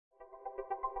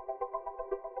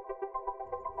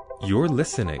You're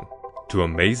listening to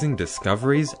Amazing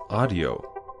Discoveries Audio.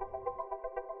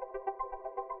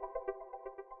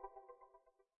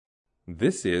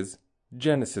 This is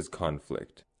Genesis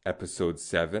Conflict, Episode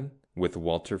 7, with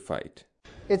Walter Fite.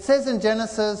 It says in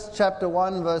Genesis chapter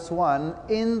 1, verse 1,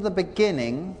 "In the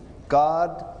beginning,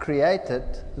 God created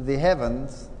the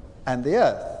heavens and the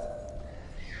earth."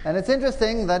 And it's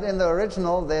interesting that in the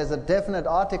original, there's a definite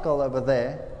article over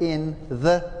there, "in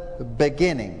the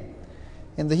beginning."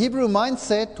 In the Hebrew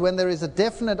mindset, when there is a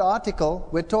definite article,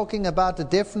 we're talking about a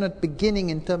definite beginning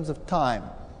in terms of time.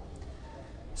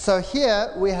 So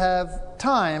here we have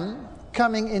time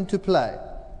coming into play.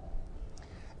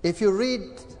 If you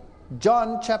read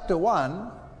John chapter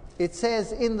 1, it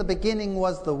says, "In the beginning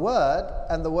was the Word,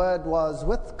 and the Word was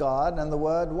with God, and the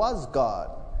Word was God."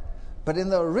 But in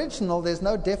the original, there's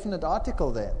no definite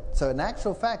article there. So in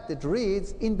actual fact, it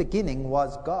reads, "In beginning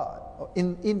was God." Or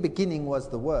in beginning was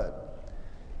the Word.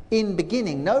 In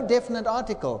beginning, no definite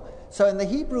article. So in the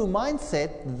Hebrew mindset,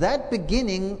 that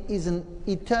beginning is an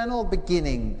eternal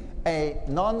beginning, a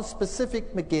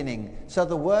non-specific beginning. So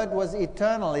the Word was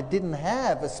eternal. It didn't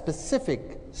have a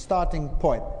specific starting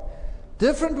point.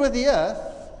 Different with the earth,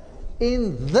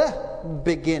 in the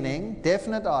beginning,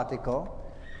 definite article,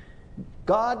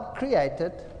 God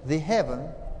created the heaven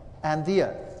and the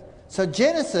earth. So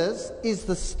Genesis is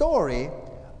the story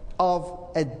of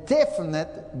a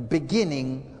definite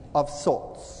beginning of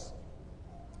sorts.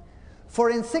 "For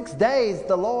in 6 days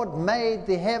the Lord made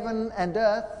the heaven and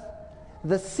earth,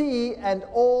 the sea and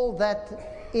all that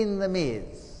in them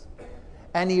is.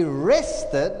 And he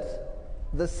rested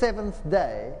the seventh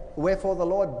day, wherefore the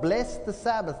Lord blessed the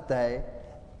Sabbath day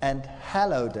and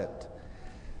hallowed it."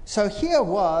 So here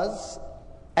was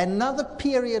another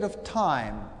period of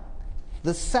time,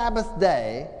 the Sabbath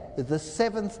day, the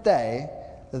seventh day,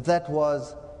 that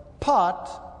was part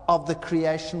of the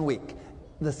creation week.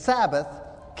 The Sabbath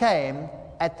came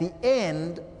at the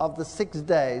end of the 6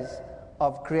 days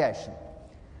of creation.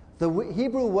 The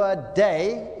Hebrew word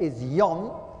day is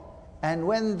yom, and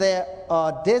when there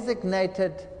are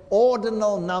designated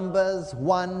ordinal numbers,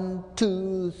 1,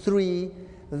 2, 3,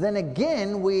 then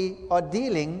again we are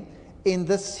dealing in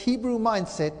this Hebrew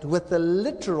mindset with the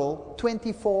literal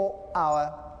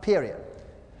 24-hour period.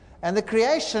 And the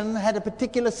creation had a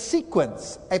particular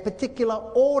sequence, a particular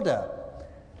order.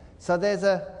 So there's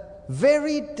a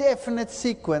very definite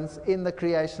sequence in the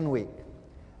creation week.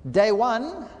 Day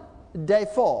 1, day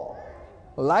 4,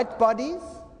 light bodies,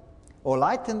 or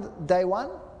light in day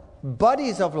 1,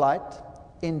 bodies of light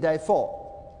in day 4.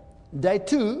 Day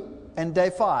 2 and day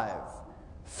 5,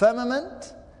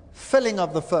 firmament, filling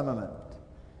of the firmament.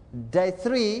 Day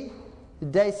 3,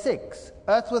 day 6,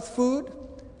 earth with food,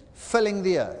 filling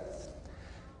the earth.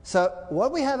 So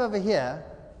what we have over here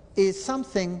is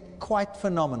something quite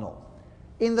phenomenal.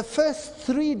 In the first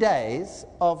 3 days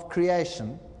of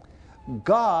creation,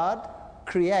 God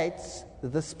creates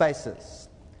the spaces.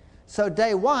 So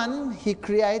day 1, he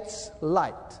creates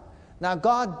light. Now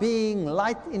God, being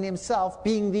light in himself,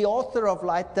 being the author of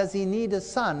light, does he need a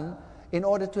sun in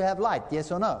order to have light?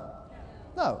 Yes or no?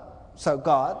 No. So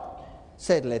God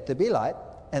said, "Let there be light,"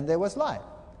 and there was light.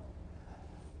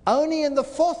 Only in the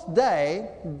 4th day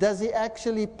does he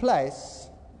actually place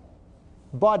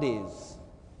bodies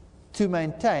to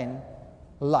maintain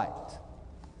light.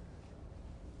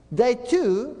 Day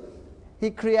 2, he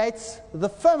creates the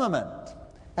firmament,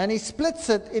 and he splits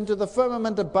it into the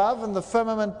firmament above and the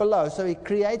firmament below. So he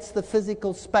creates the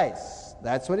physical space.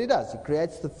 That's what he does. He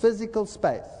creates the physical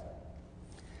space.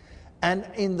 And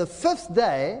in the 5th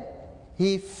day,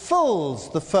 he fills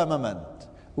the firmament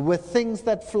with things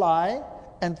that fly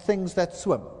and things that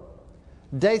swim.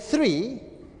 Day 3,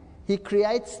 he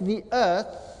creates the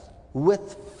earth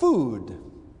with food.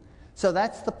 So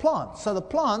that's the plants. So the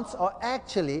plants are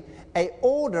actually an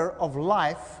order of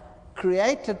life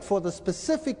created for the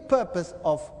specific purpose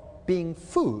of being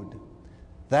food.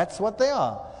 That's what they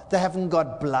are. They haven't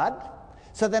got blood.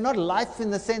 So they're not life in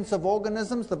the sense of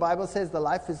organisms. The Bible says the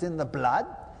life is in the blood.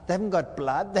 They haven't got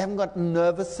blood. They haven't got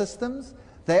nervous systems.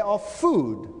 They are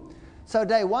food. So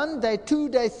day 1, day 2,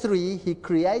 day 3, he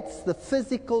creates the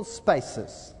physical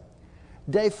spaces.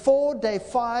 Day 4, day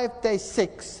 5, day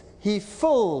 6, he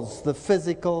fills the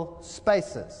physical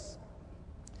spaces.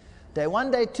 Day 1,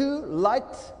 day 2,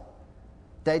 light.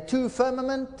 Day 2,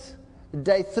 firmament.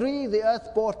 Day 3, the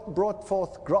earth brought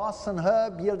forth grass and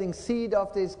herb, yielding seed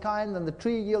after his kind, and the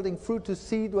tree yielding fruit whose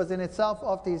seed was in itself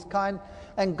after his kind.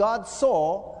 And God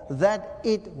saw that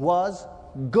it was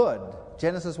good.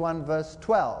 Genesis 1, verse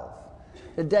 12.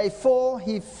 Day 4,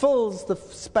 he fills the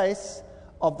space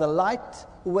of the light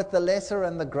with the lesser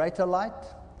and the greater light.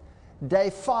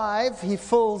 Day 5, he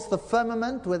fills the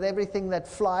firmament with everything that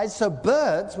flies. So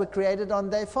birds were created on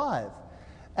day 5.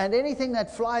 And anything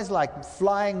that flies, like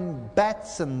flying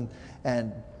bats and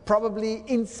probably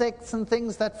insects and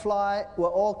things that fly, were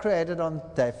all created on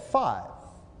day 5.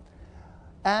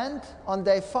 And on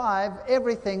day 5,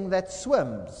 everything that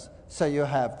swims. So you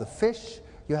have the fish,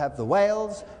 you have the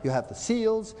whales, you have the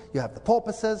seals, you have the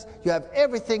porpoises, you have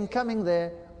everything coming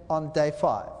there on day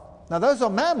 5. Now those are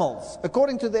mammals.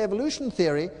 According to the evolution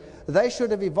theory, they should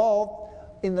have evolved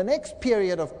in the next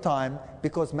period of time,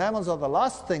 because mammals are the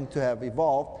last thing to have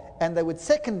evolved, and they would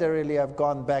secondarily have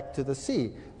gone back to the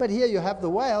sea. But here you have the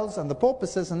whales and the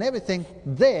porpoises and everything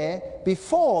there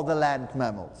before the land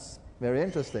mammals. Very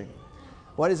interesting.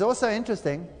 What is also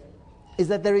interesting is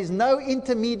that there is no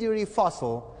intermediary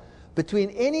fossil between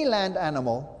any land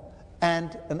animal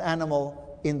and an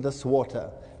animal in this water.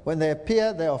 When they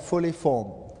appear, they are fully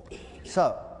formed.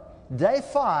 So, day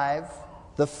 5,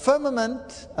 the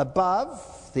firmament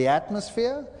above, the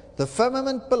atmosphere, the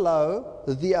firmament below,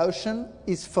 the ocean,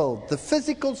 is filled. The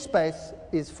physical space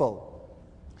is filled.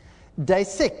 Day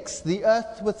 6, the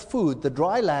earth with food, the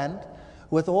dry land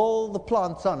with all the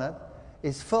plants on it,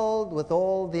 is filled with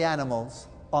all the animals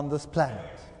on this planet.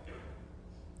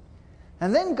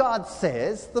 And then God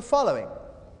says the following.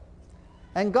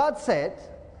 And God said,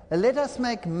 "Let us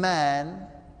make man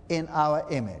in our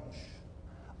image,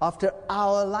 after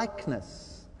our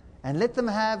likeness, and let them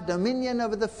have dominion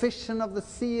over the fish and of the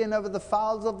sea and over the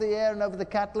fowls of the air and over the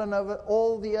cattle and over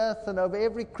all the earth and over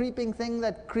every creeping thing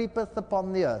that creepeth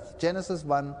upon the earth." Genesis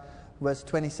 1, verse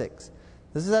 26.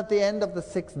 This is at the end of the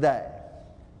 6th day.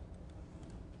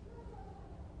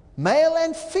 Male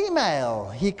and female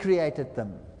he created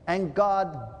them, and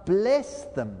God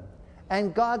blessed them.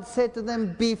 And God said to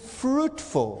them, "Be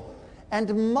fruitful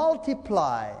and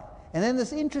multiply." And then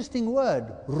this interesting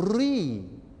word,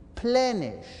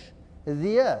 replenish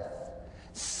the earth,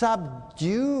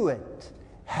 subdue it,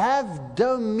 have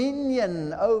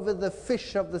dominion over the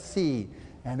fish of the sea,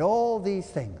 and all these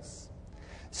things.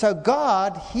 So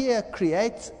God here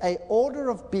creates an order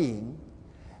of being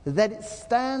that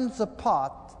stands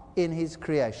apart in his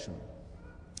creation.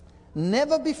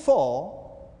 Never before,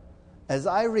 as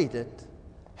I read it,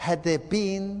 had there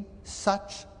been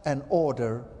such an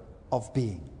order of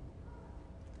being.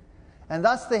 And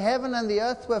thus the heaven and the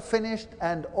earth were finished,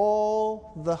 and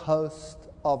all the host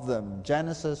of them.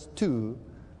 Genesis 2,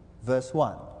 verse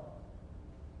 1.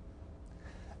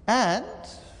 And,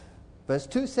 verse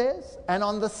 2 says, "And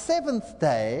on the 7th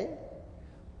day,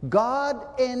 God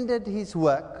ended his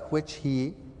work which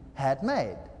he had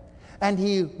made. And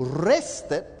he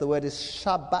rested," the word is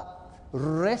Shabbat,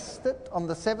 rested on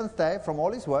the 7th day from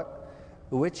all his work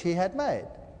which he had made.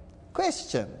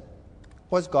 Question: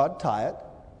 was God tired?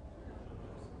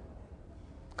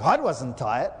 God wasn't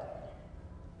tired.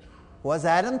 Was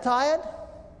Adam tired?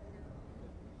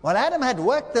 Well, Adam had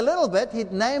worked a little bit.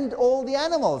 He'd named all the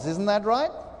animals. Isn't that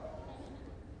right?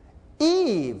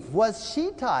 Eve, was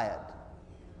she tired?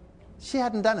 She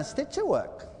hadn't done a stitch of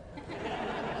work.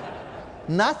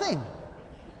 Nothing.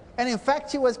 And in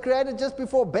fact, she was created just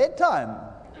before bedtime.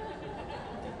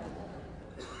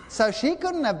 So she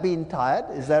couldn't have been tired.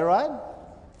 Is that right?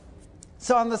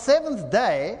 So on the 7th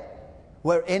day,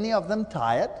 were any of them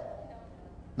tired?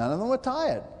 None of them were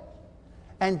tired.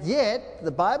 And yet,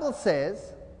 the Bible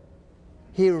says,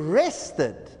 he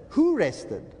rested. Who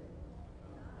rested?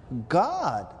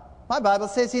 God. My Bible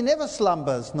says he never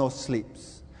slumbers nor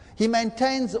sleeps. He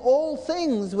maintains all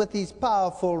things with his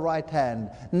powerful right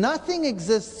hand. Nothing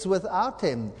exists without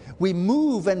him. We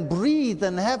move and breathe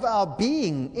and have our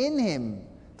being in him.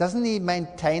 Doesn't he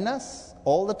maintain us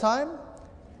all the time?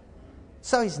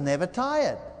 So he's never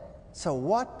tired. So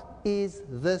what is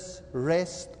this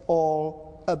rest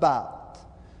all about?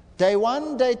 Day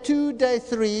 1, day 2, day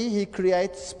 3, he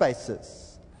creates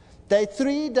spaces. Day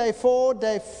 3, day 4,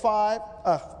 day 5,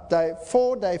 day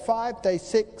 4, day 5, day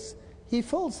 6, he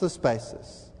fills the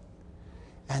spaces.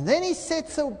 And then he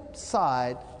sets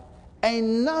aside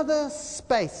another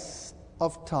space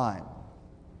of time,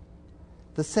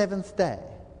 the 7th day.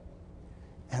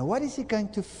 And what is he going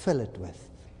to fill it with?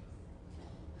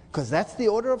 Because that's the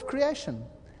order of creation.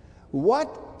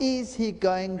 What is he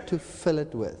going to fill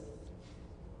it with?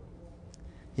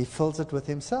 He fills it with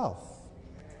himself.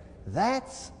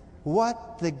 That's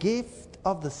what the gift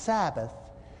of the Sabbath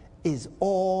is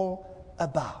all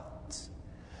about.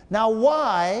 Now,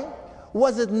 why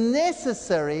was it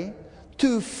necessary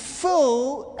to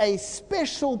fill a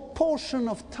special portion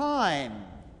of time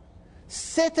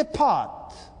set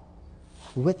apart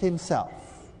with himself,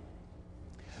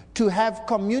 to have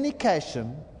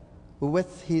communication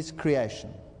with his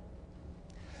creation?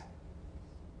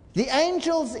 The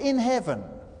angels in heaven,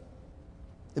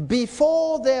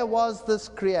 before there was this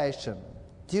creation,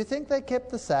 do you think they kept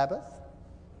the Sabbath?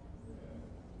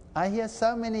 I hear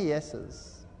so many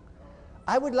yeses.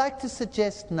 I would like to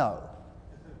suggest no.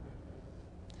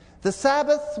 The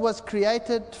Sabbath was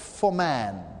created for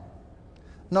man,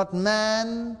 not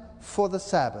man for the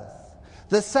Sabbath.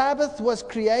 The Sabbath was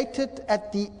created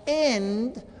at the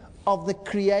end of the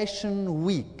creation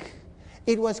week.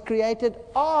 It was created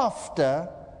after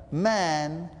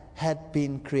man had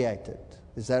been created.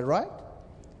 Is that right?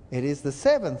 It is the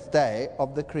seventh day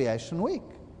of the creation week.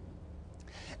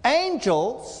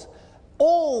 Angels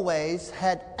always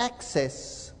had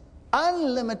access,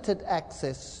 unlimited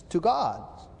access to God.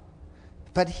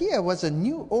 But here was a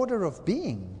new order of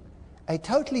being, a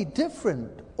totally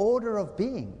different order of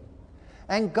being.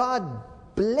 And God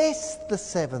blessed the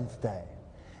seventh day,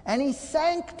 and He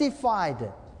sanctified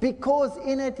it, because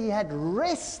in it He had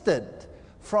rested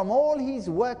from all His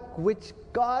work which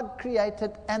God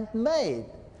created and made.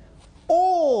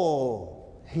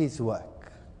 All His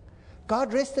work.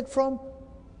 God rested from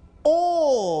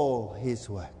all His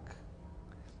work.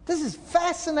 This is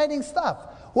fascinating stuff.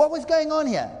 What was going on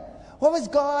here? What was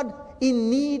God in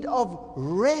need of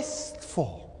rest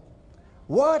for?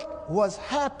 What was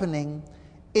happening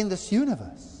in this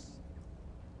universe?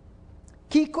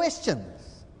 Key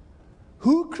questions.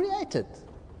 Who created?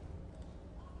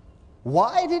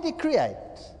 Why did He create?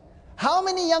 How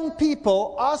many young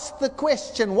people ask the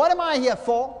question, what am I here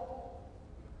for?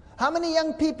 How many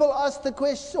young people ask the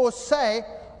question or say,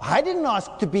 I didn't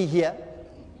ask to be here.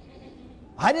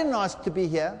 I didn't ask to be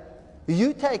here.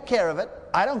 You take care of it.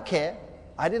 I don't care.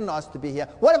 I didn't ask to be here.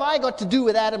 What have I got to do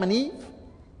with Adam and Eve?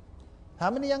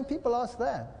 How many young people ask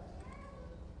that?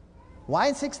 Why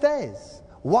in 6 days?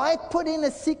 Why put in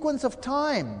a sequence of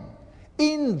time?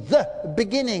 In the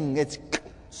beginning, it's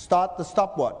start the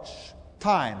stopwatch.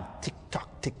 Time.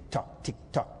 Tick-tock, tick-tock,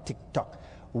 tick-tock, tick-tock.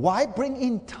 Why bring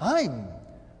in time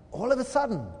all of a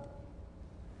sudden?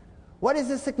 What is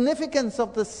the significance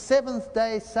of the seventh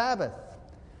day Sabbath?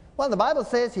 Well, the Bible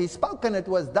says He spoke and it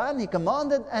was done. He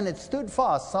commanded and it stood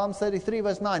fast. Psalm 33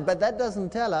 verse 9. But that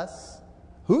doesn't tell us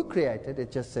who created.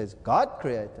 It just says God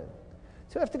created.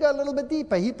 So we have to go a little bit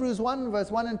deeper. Hebrews 1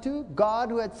 verse 1 and 2. God,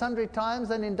 who at sundry times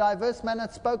and in diverse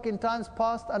manners spoke in times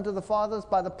past unto the fathers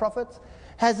by the prophets,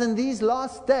 has in these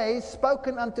last days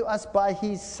spoken unto us by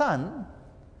His Son,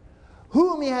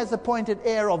 whom He has appointed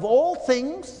heir of all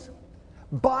things,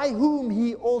 by whom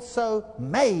He also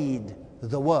made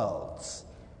the worlds.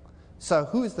 So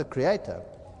who is the creator?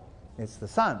 It's the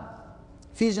Son.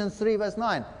 Ephesians 3 verse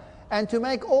 9. And to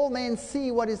make all men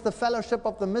see what is the fellowship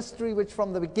of the mystery which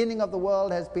from the beginning of the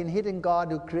world has been hid in God,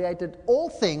 who created all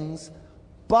things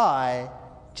by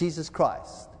Jesus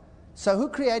Christ. So who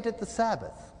created the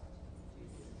Sabbath?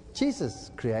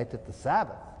 Jesus created the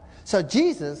Sabbath. So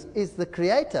Jesus is the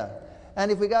creator. And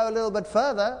if we go a little bit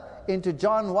further into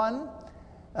John 1,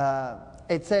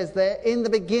 it says there, in the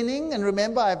beginning, and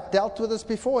remember I've dealt with this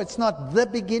before, it's not the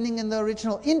beginning in the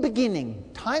original. In beginning,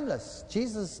 timeless,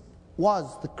 Jesus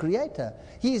was the creator.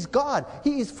 He is God.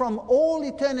 He is from all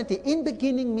eternity. In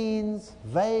beginning means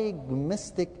vague,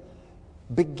 mystic,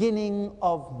 beginning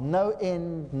of no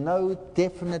end, no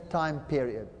definite time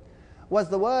period. Was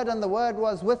the Word, and the Word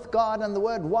was with God, and the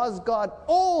Word was God.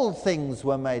 All things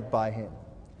were made by Him.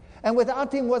 And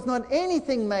without Him was not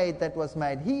anything made that was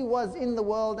made. He was in the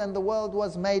world, and the world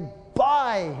was made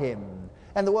by Him.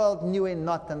 And the world knew Him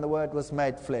not, and the Word was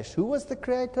made flesh. Who was the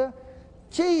creator?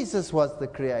 Jesus was the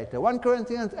creator. 1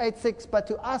 Corinthians 8:6, but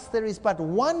to us there is but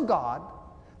one God,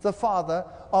 the Father,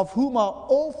 of whom are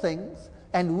all things,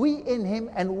 and we in Him,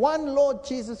 and one Lord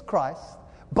Jesus Christ,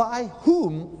 by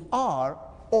whom are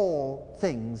all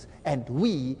things, and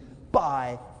we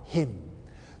by Him.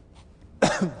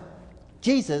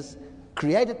 Jesus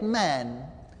created man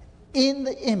in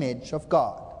the image of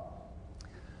God,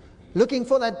 looking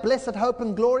for that blessed hope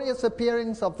and glorious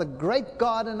appearance of the great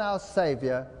God and our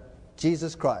Savior,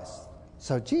 Jesus Christ.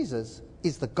 So Jesus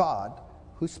is the God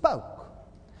who spoke.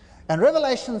 And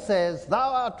Revelation says,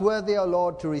 Thou art worthy, O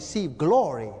Lord, to receive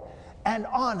glory and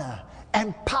honor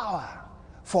and power,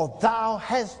 for Thou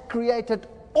hast created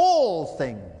all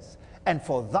things, and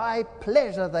for Thy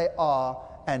pleasure they are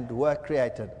and were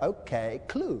created. Okay,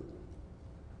 clue.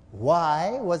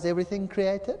 Why was everything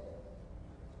created?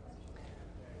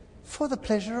 For the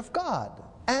pleasure of God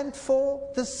and for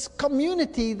this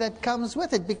community that comes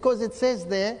with it, because it says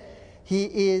there, He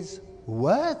is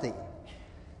worthy.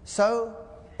 So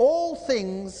all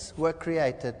things were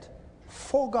created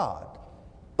for God,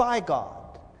 by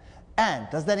God. And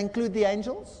does that include the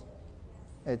angels?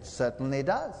 It certainly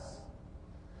does.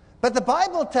 But the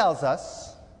Bible tells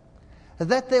us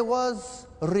that there was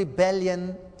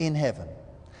rebellion in heaven.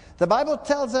 The Bible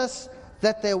tells us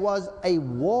that there was a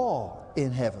war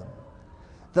in heaven.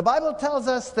 The Bible tells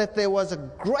us that there was a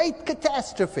great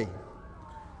catastrophe,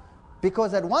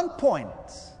 because at one point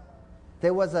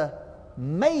there was a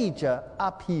major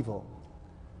upheaval.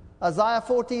 Isaiah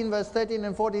 14 verse 13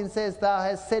 and 14 says, "Thou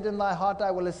hast said in thy heart,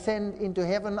 I will ascend into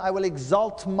heaven. I will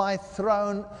exalt my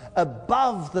throne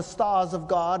above the stars of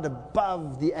God,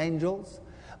 above the angels.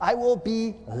 I will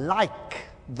be like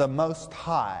the Most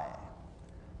High."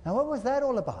 Now what was that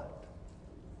all about?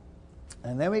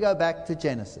 And then we go back to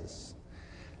Genesis.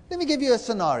 Let me give you a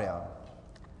scenario.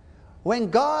 When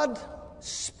God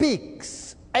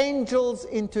speaks angels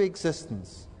into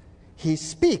existence, He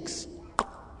speaks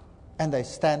and they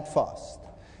stand fast.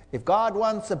 If God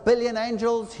wants 1 billion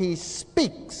angels, He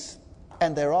speaks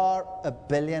and there are 1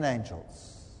 billion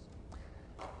angels.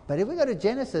 But if we go to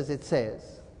Genesis, it says,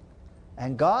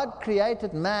 "And God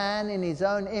created man in His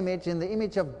own image. In the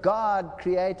image of God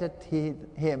created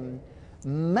him.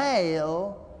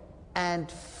 Male and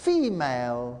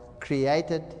female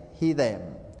created He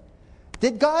them."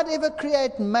 Did God ever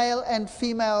create male and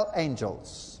female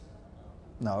angels?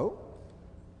 No.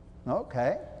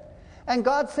 Okay. And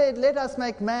God said, "Let us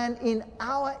make man in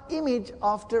our image,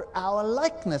 after our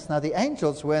likeness." Now the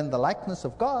angels were in the likeness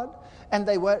of God, and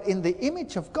they were in the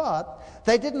image of God.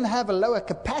 They didn't have a lower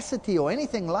capacity or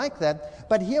anything like that,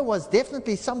 but here was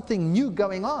definitely something new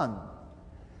going on.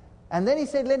 And then He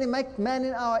said, "Let him make man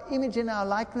in our image, in our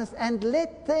likeness, and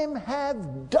let them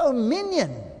have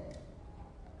dominion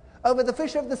over the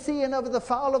fish of the sea, and over the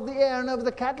fowl of the air, and over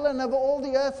the cattle, and over all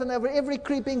the earth, and over every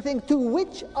creeping thing." To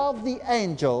which of the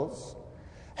angels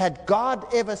had God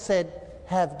ever said,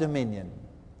 "Have dominion"?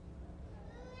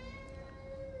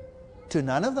 To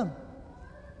none of them.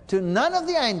 To none of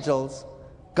the angels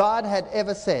God had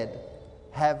ever said,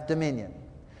 "Have dominion."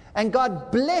 And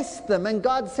God blessed them, and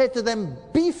God said to them,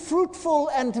 "Be fruitful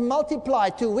and multiply."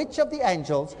 To which of the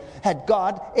angels had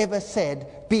God ever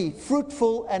said, "Be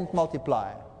fruitful and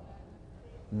multiply"?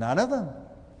 None of them.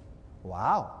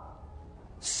 Wow.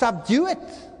 Subdue it.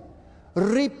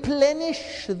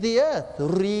 Replenish the earth.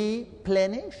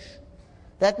 Replenish.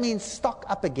 That means stock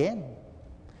up again.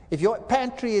 If your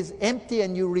pantry is empty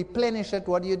and you replenish it,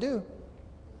 what do?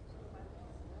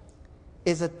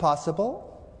 Is it possible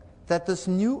that this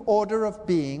new order of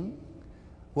being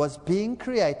was being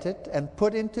created and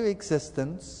put into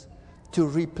existence to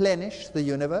replenish the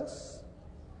universe?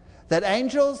 That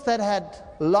angels that had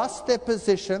lost their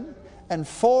position and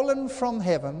fallen from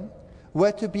heaven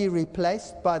were to be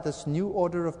replaced by this new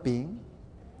order of being?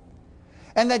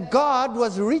 And that God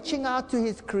was reaching out to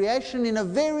His creation in a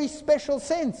very special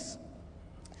sense,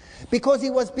 because He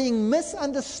was being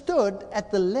misunderstood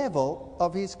at the level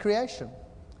of His creation.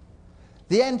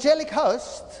 The angelic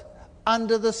host,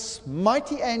 under this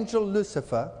mighty angel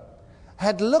Lucifer,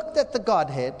 had looked at the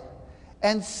Godhead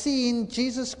and seen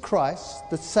Jesus Christ,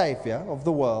 the Savior of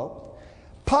the world,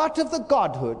 part of the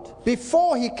Godhood.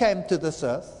 Before He came to this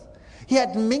earth, He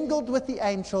had mingled with the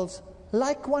angels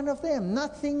like one of them,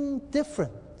 nothing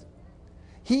different.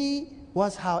 He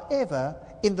was, however,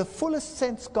 in the fullest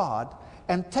sense God,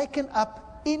 and taken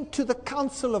up into the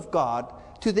counsel of God,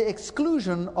 to the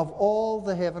exclusion of all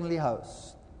the heavenly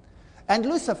hosts. And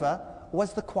Lucifer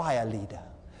was the choir leader.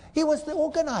 He was the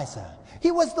organizer.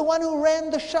 He was the one who ran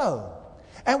the show.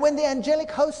 And when the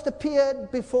angelic host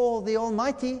appeared before the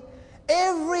Almighty,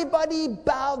 everybody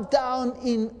bowed down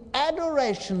in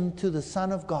adoration to the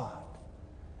Son of God.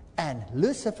 And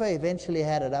Lucifer eventually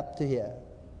had it up to here.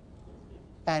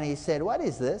 And he said, "What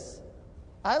is this?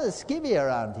 I'm the skivvy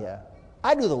around here.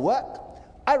 I do the work.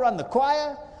 I run the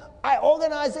choir. I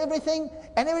organize everything,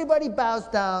 and everybody bows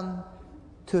down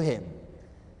to him."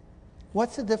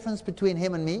 What's the difference between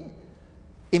him and me?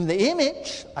 In the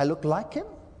image, I look like him.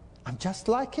 I'm just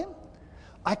like him.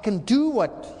 I can do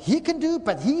what he can do,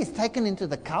 but he is taken into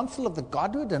the counsel of the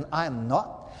Godhood, and I am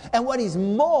not. And what is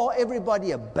more,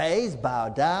 everybody obeys, bow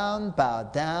down, bow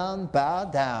down, bow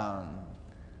down.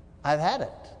 I've had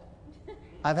it.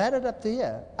 I've had it up to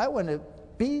here. I want to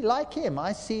be like him.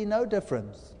 I see no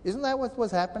difference. Isn't that what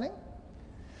was happening?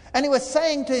 And he was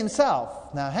saying to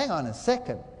himself, now hang on a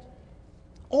second.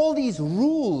 All these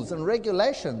rules and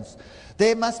regulations,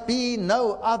 there must be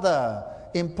no other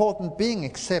important being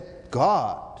except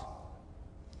God.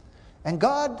 And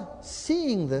God,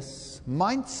 seeing this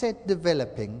mindset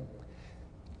developing,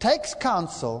 takes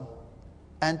counsel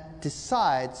and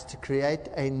decides to create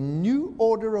a new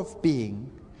order of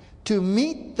being to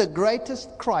meet the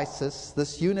greatest crisis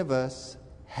this universe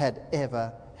had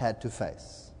ever had to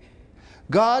face.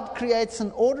 God creates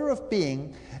an order of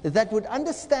being that would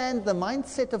understand the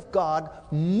mindset of God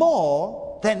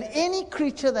more than any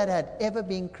creature that had ever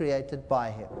been created by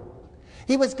him.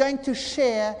 He was going to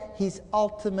share his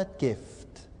ultimate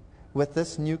gift with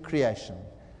this new creation,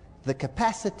 the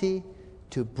capacity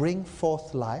to bring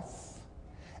forth life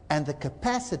and the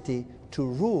capacity to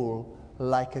rule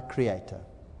like a creator.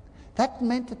 That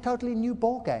meant a totally new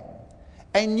ballgame,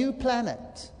 a new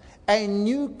planet, a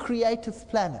new creative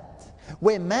planet,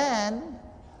 where man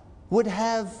would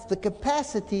have the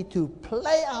capacity to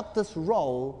play out this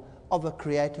role of a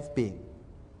creative being.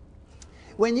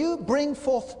 When you bring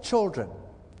forth children,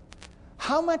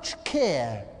 how much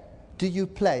care do you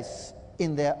place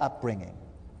in their upbringing?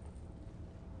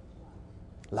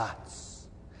 Lots.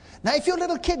 Now, if your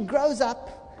little kid grows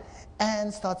up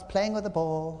and starts playing with a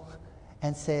ball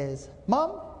and says,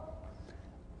 "Mom,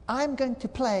 I'm going to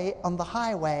play on the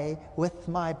highway with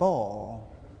my ball,"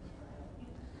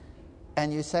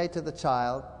 and you say to the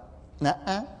child,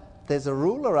 "Nuh-uh, there's a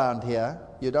rule around here.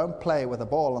 You don't play with a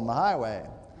ball on the highway."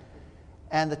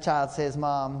 And the child says,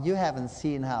 "Mom, you haven't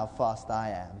seen how fast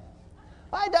I am.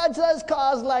 I dodge those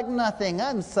cars like nothing.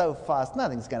 I'm so fast,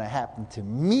 nothing's going to happen to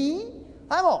me.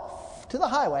 I'm off to the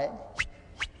highway."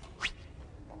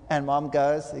 And Mom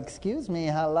goes, "Excuse me,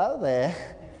 hello there.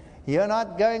 You're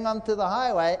not going onto the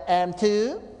highway, and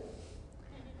two."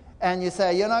 And you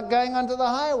say, "You're not going onto the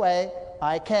highway."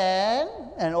 "I can."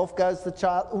 And off goes the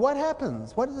child. What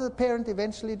happens? What does the parent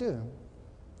eventually do?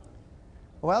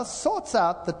 Well, sorts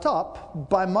out the top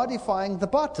by modifying the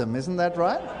bottom. Isn't that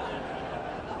right?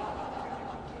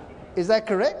 Is that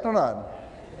correct or not?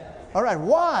 All right.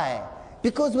 Why?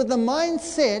 Because with the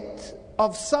mindset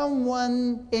of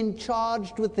someone in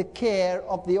charge with the care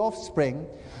of the offspring,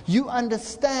 you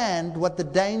understand what the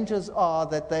dangers are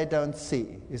that they don't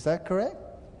see. Is that correct?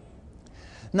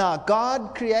 Now,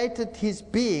 God created his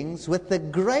beings with the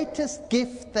greatest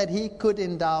gift that he could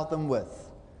endow them with.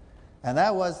 And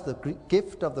that was the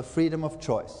gift of the freedom of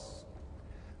choice.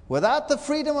 Without the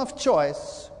freedom of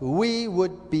choice, we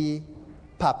would be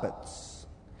puppets.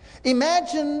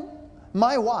 Imagine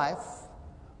my wife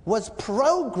was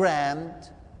programmed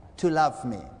to love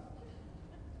me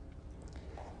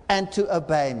and to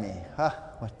obey me. Ah,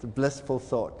 what a blissful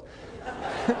thought.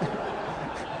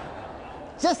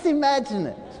 Just imagine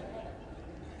it.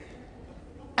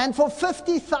 And for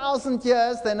 50,000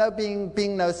 years, there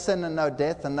being no sin and no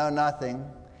death and no nothing,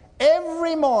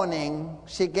 every morning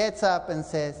she gets up and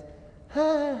says,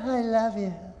 "I love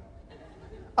you."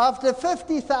 After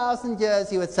 50,000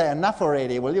 years, you would say, "Enough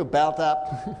already, will you belt up?"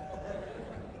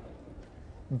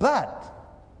 But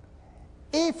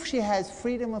if she has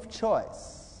freedom of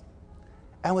choice,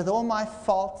 and with all my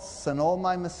faults and all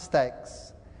my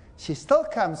mistakes, she still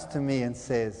comes to me and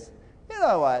says, "You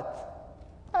know what?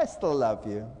 I still love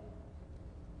you."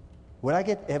 Would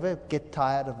I ever get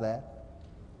tired of that?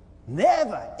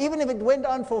 Never. Even if it went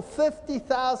on for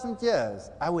 50,000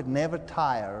 years, I would never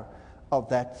tire of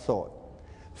that thought.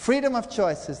 Freedom of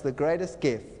choice is the greatest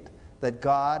gift that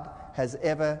God has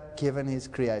ever given his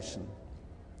creation.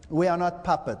 We are not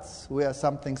puppets. We are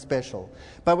something special.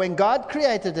 But when God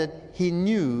created it, he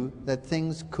knew that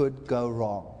things could go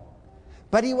wrong.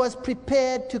 But he was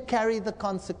prepared to carry the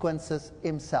consequences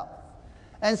himself.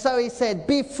 And so he said,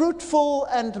 "Be fruitful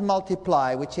and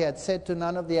multiply," which he had said to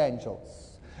none of the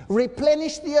angels.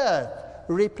 "Replenish the earth,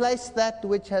 replace that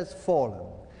which has fallen.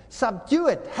 Subdue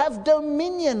it, have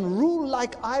dominion, rule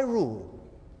like I rule."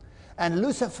 And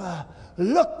Lucifer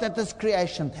looked at this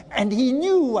creation, and he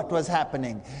knew what was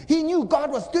happening. He knew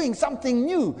God was doing something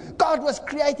new. God was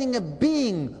creating a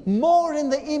being more in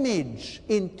the image,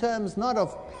 in terms not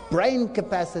of brain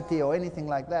capacity or anything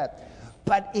like that,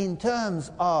 but in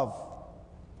terms of,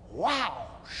 wow,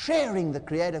 sharing the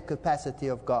creative capacity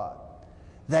of God,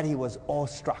 that he was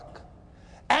awestruck.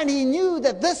 And he knew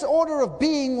that this order of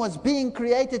being was being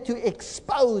created to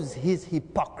expose his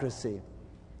hypocrisy.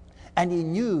 And he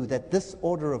knew that this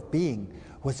order of being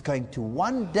was going to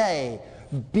one day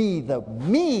be the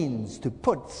means to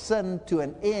put sin to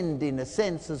an end, in a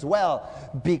sense as well,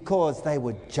 because they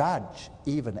would judge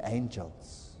even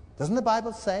angels. Doesn't the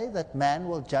Bible say that man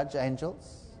will judge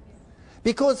angels?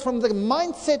 Because from the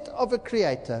mindset of a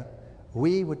creator,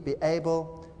 we would be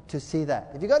able to see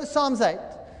that. If you go to Psalms 8,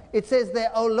 it says there,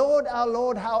 "O Lord, our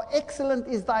Lord, how excellent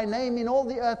is thy name in all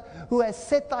the earth, who has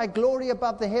set thy glory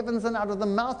above the heavens, and out of the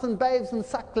mouth and babes and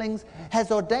sucklings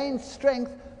has ordained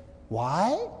strength."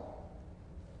 Why?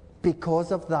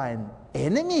 Because of thine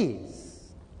enemies,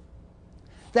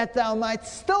 that thou might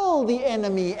still the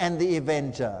enemy and the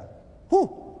avenger.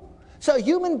 Whew. So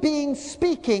human beings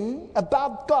speaking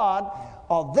about God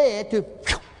are there to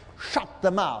shut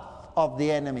the mouth of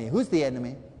the enemy. Who's the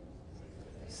enemy?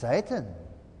 Satan.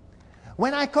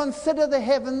 When I consider the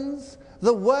heavens,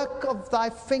 the work of thy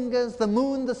fingers, the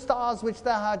moon, the stars which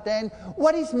thou hast ordained,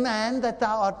 what is man that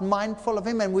thou art mindful of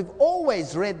him? And we've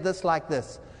always read this like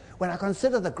this. When I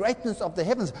consider the greatness of the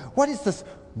heavens, what is this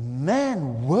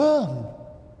man worm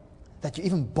that you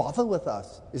even bother with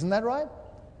us? Isn't that right?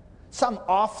 Some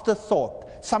afterthought,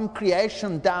 some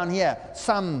creation down here,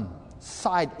 some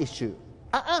side issue.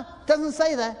 Doesn't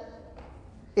say that.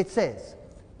 It says,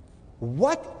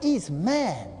 what is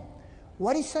man?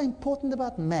 What is so important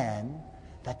about man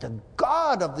that the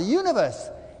God of the universe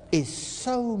is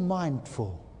so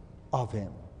mindful of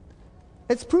him?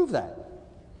 Let's prove that.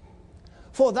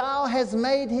 For thou hast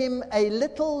made him a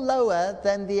little lower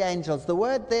than the angels. The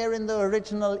word there in the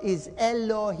original is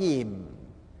Elohim,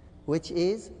 which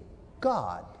is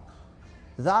God.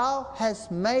 Thou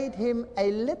hast made him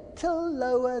a little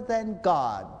lower than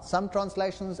God. Some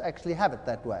translations actually have it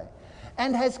that way.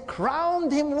 And has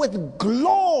crowned him with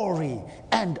glory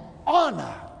and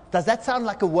honor. Does that sound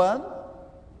like a worm?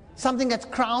 Something that's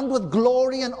crowned with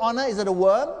glory and honor, is it a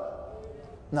worm?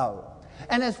 No.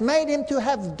 And has made him to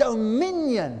have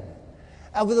dominion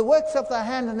over the works of thy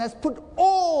hand, and has put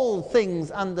all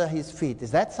things under his feet.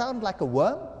 Does that sound like a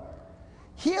worm?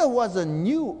 Here was a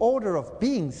new order of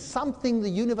being, something the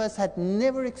universe had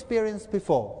never experienced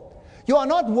before. You are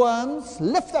not worms.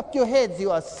 Lift up your heads.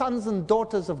 You are sons and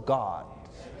daughters of God.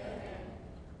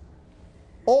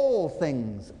 All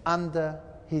things under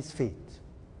his feet.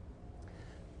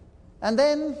 And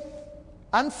then,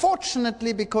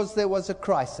 unfortunately, because there was a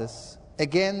crisis,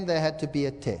 again there had to be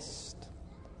a test.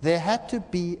 There had to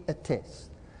be a test.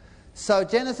 So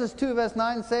Genesis 2 verse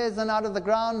 9 says, and out of the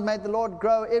ground made the Lord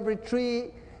grow every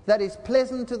tree that is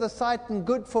pleasant to the sight and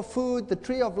good for food, the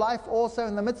tree of life also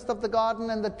in the midst of the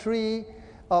garden, and the tree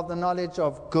of the knowledge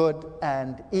of good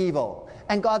and evil.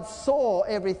 And God saw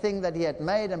everything that he had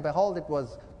made, and behold, it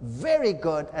was very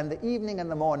good, and the evening and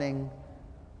the morning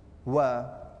were,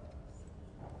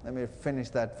 let me finish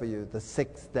that for you, the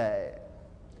sixth day.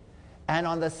 And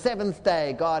on the seventh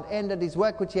day, God ended his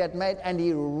work which he had made, and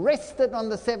he rested on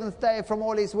the seventh day from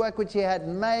all his work which he had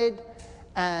made.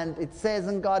 And it says,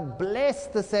 and God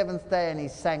blessed the seventh day, and he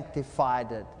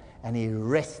sanctified it, and he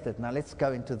rested. Now let's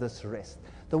go into this rest.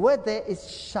 The word there is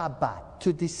Shabbat,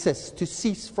 to desist, to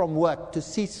cease from work, to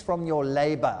cease from your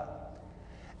labor.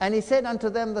 And he said unto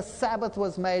them, the Sabbath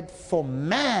was made for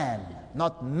man,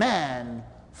 not man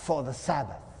for the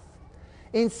Sabbath.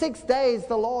 In 6 days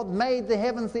the Lord made the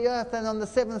heavens, the earth, and on the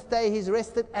seventh day he's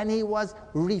rested, and he was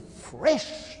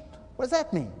refreshed. What does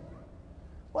that mean?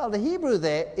 Well, the Hebrew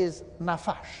there is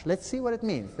nafash. Let's see what it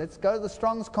means. Let's go to the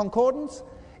Strong's Concordance.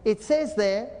 It says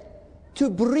there, to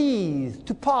breathe,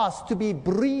 to pass, to be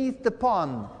breathed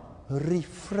upon,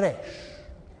 refresh.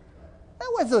 Now,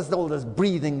 what's all this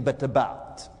breathing bit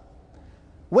about?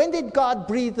 When did God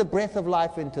breathe the breath of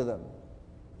life into them?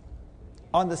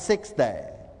 On the sixth day.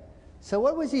 So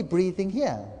what was he breathing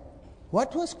here?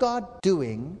 What was God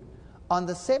doing on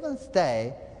the seventh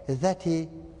day that he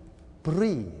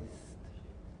breathed?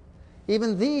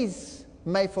 Even these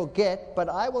may forget, but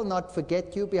I will not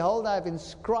forget you. Behold, I have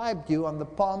inscribed you on the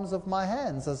palms of my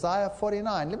hands. Isaiah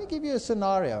 49. Let me give you a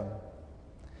scenario.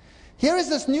 Here is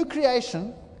this new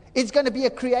creation. It's going to be a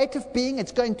creative being.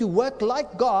 It's going to work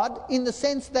like God in the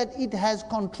sense that it has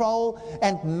control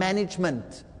and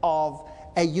management of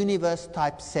a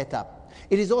universe-type setup.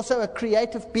 It is also a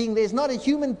creative being. There's not a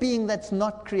human being that's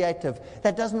not creative,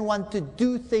 that doesn't want to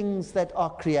do things that are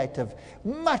creative.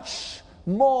 Much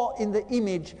more in the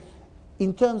image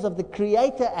in terms of the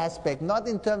creator aspect, not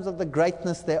in terms of the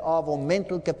greatness thereof or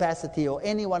mental capacity or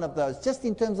any one of those, just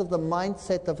in terms of the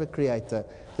mindset of a creator,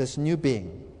 this new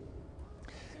being.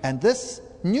 And this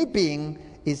new being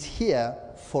is here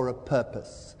for a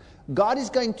purpose. God is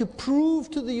going to prove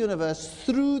to the universe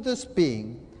through this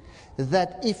being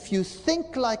that if you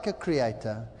think like a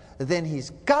creator, then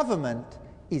his government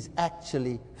is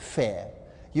actually fair.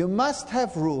 You must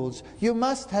have rules, you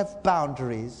must have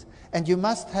boundaries, and you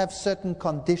must have certain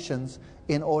conditions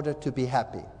in order to be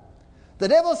happy. The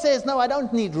devil says, no, I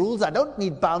don't need rules, I don't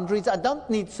need boundaries, I don't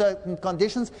need certain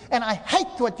conditions, and I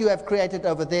hate what you have created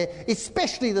over there,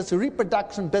 especially this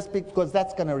reproduction bit, because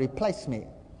that's going to replace me.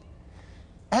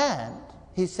 And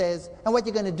he says, and what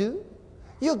you're going to do?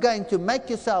 You're going to make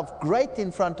yourself great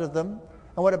in front of them,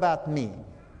 and what about me?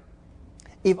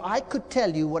 If I could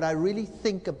tell you what I really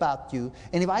think about you,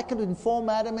 and if I could inform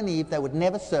Adam and Eve, they would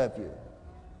never serve you.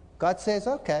 God says,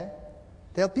 okay,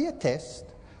 there'll be a test.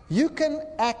 You can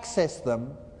access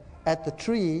them at the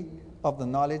tree of the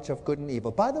knowledge of good and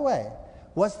evil. By the way,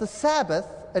 Was the Sabbath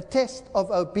a test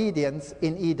of obedience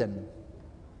in Eden?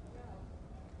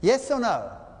 Yes or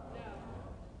no?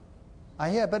 I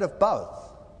hear a bit of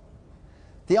both.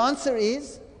 The answer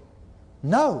is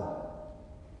no.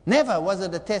 Never was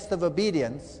it a test of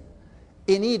obedience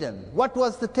in Eden. What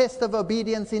was the test of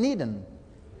obedience in Eden?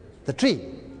 The tree.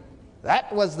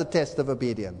 That was the test of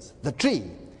obedience. The tree.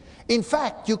 In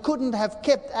fact, you couldn't have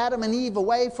kept Adam and Eve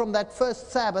away from that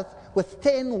first Sabbath with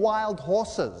 10 wild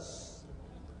horses.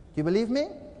 Do you believe me?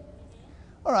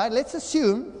 All right, let's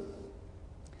assume.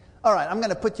 All right, I'm going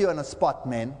to put you on a spot,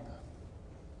 men.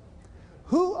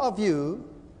 Who of you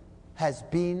has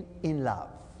been in love?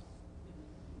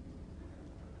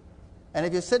 And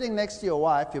if you're sitting next to your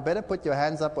wife, you better put your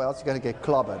hands up or else you're going to get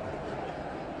clobbered.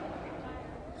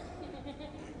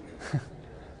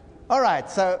 All right,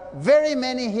 so very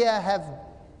many here have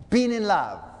been in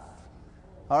love.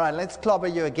 All right, let's clobber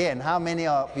you again. How many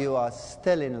of you are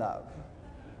still in love?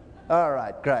 All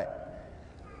right, great.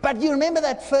 But you remember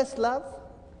that first love?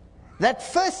 That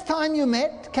first time you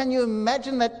met? Can you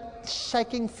imagine that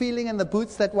shaking feeling in the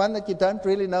boots, that one that you don't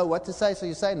really know what to say, so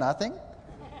you say nothing?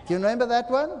 Do you remember that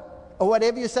one? Or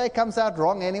whatever you say comes out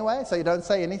wrong anyway, so you don't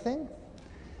say anything?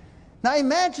 Now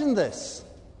imagine this.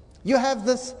 You have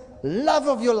this love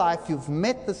of your life. You've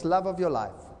met this love of your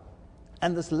life.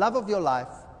 And this love of your life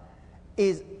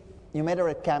is, you met her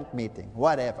at camp meeting,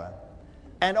 whatever.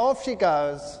 And off she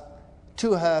goes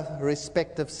to her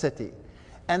respective city.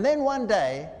 And then one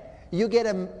day, you get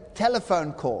a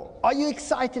telephone call. Are you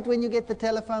excited when you get the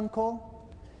telephone call?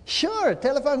 Sure, a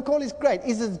telephone call is great.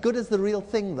 Is it as good as the real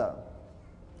thing, though?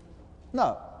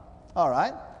 No. All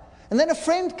right. And then a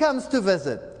friend comes to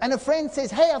visit, and a friend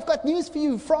says, hey, I've got news for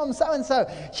you from so-and-so.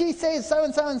 She says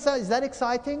so-and-so and so. Is that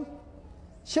exciting?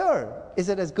 Sure. Is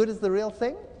it as good as the real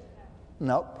thing?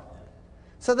 Nope.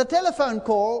 So the telephone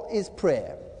call is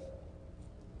prayer.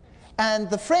 And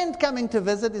the friend coming to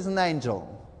visit is an angel,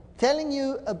 telling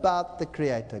you about the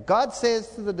Creator. God says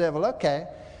to the devil, okay,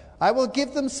 I will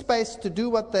give them space to do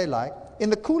what they like. In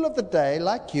the cool of the day,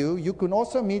 like you can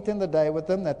also meet in the day with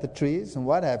them at the trees and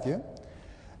what have you.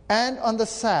 And on the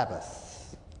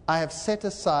Sabbath, I have set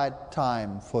aside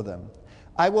time for them.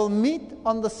 I will meet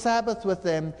on the Sabbath with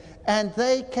them, and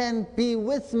they can be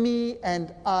with me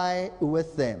and I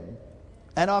with them.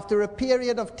 And after a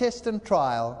period of test and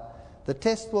trial, the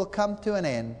test will come to an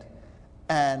end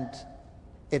and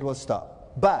it will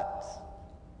stop. But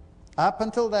up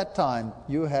until that time,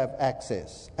 you have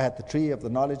access at the tree of the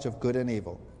knowledge of good and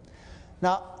evil.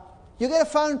 Now, you get a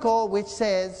phone call which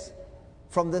says,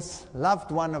 from this loved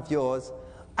one of yours,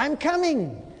 I'm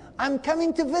coming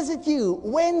to visit you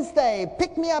Wednesday,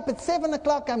 pick me up at 7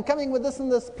 o'clock, I'm coming with this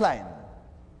and this plane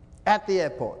at the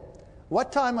airport.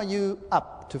 What time are you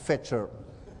up to fetch her?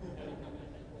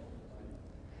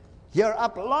 You're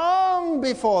up long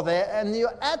before there, and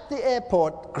you're at the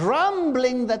airport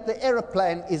grumbling that the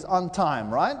airplane is on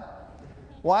time, right?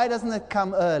 Why doesn't it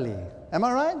come early? Am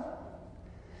I right?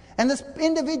 And this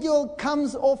individual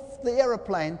comes off the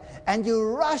aeroplane, and you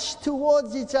rush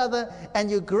towards each other,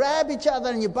 and you grab each other,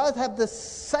 and you both have the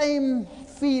same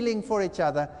feeling for each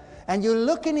other, and you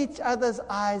look in each other's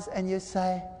eyes, and you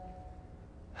say,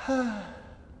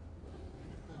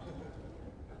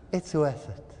 it's worth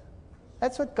it.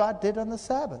 That's what God did on the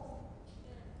Sabbath.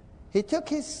 He took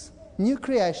his new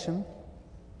creation,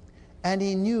 and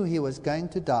he knew he was going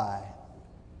to die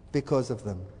because of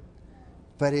them.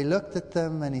 But he looked at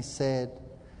them and he said,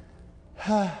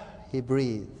 he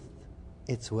breathed,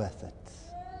 it's worth it.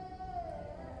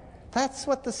 That's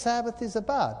what the Sabbath is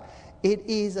about. It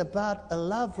is about a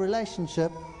love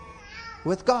relationship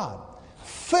with God,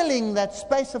 filling that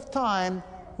space of time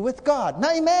with God.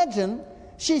 Now imagine,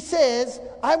 she says,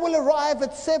 I will arrive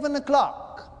at 7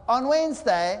 o'clock on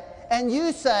Wednesday, and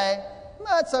you say,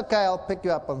 no, it's okay, I'll pick you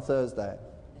up on Thursday.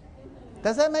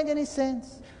 Does that make any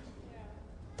sense?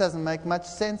 Doesn't make much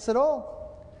sense at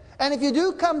all. And if you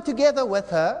do come together with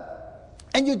her,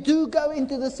 and you do go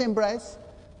into this embrace,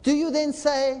 do you then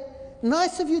say,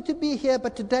 nice of you to be here,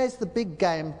 but today's the big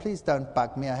game, please don't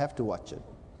bug me, I have to watch it?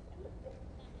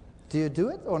 Do you do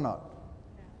it or not?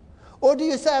 Or do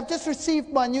you say, I've just received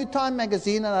my new Time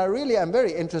magazine and I really am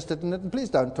very interested in it, and please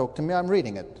don't talk to me, I'm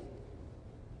reading it?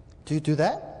 Do you do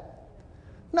that?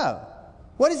 No.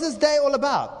 What is this day all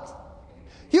about?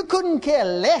 You couldn't care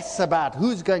less about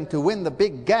who's going to win the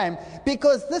big game,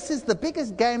 because this is the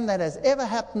biggest game that has ever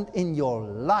happened in your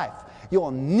life.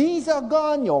 Your knees are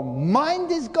gone, your mind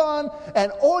is gone,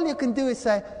 and all you can do is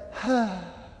say,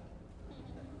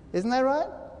 Isn't that right?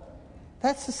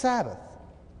 That's the Sabbath.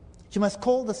 You must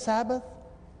call the Sabbath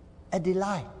a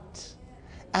delight,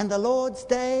 and the Lord's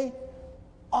day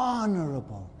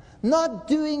honorable. Not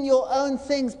doing your own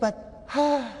things, but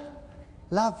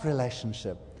love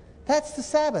relationship. That's the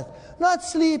Sabbath. Not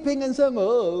sleeping and saying,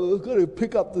 oh, I've got to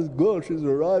pick up this girl. She's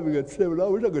arriving at 7.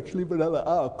 Oh, we're not going to sleep another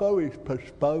hour. Can't we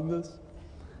postpone this?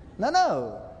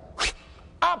 No.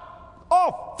 Up,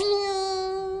 off.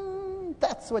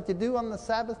 That's what you do on the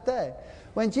Sabbath day.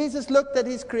 When Jesus looked at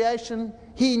his creation,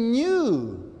 he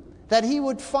knew that he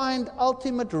would find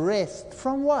ultimate rest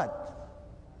from what?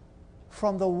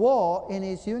 From the war in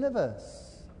his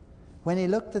universe. When he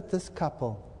looked at this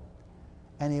couple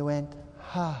and he went,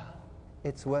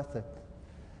 it's worth it.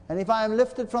 And if I am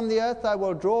lifted from the earth, I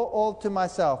will draw all to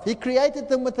myself. He created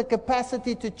them with the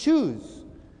capacity to choose.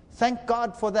 Thank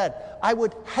God for that. I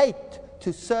would hate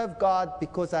to serve God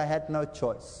because I had no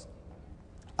choice.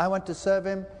 I want to serve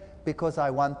him because I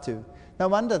want to. No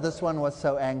wonder this one was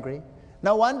so angry.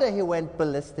 No wonder he went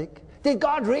ballistic. Did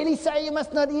God really say you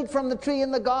must not eat from the tree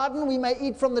in the garden? We may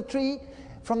eat from the trees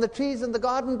in the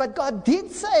garden, but God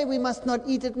did say we must not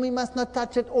eat it, we must not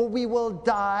touch it, or we will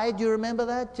die. Do you remember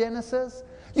that, Genesis?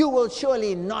 You will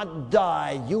surely not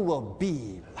die. You will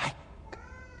be like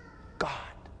God.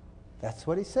 That's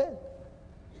what he said.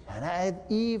 And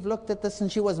Eve looked at this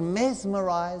and she was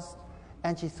mesmerized.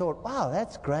 And she thought, wow,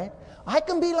 that's great. I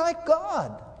can be like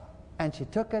God. And she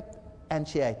took it and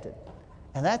she ate it.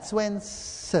 And that's when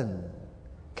sin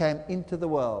came into the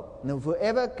world. Now,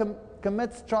 whoever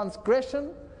commits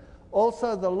transgression,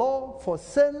 also the law, for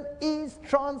sin is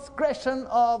transgression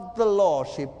of the law.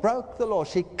 She broke the law.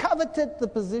 She coveted the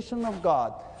position of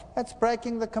God. That's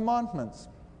breaking the commandments.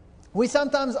 We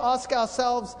sometimes ask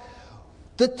ourselves,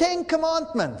 the 10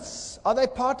 Commandments, are they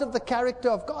part of the character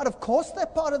of God? Of course they're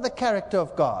part of the character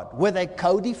of God. Were they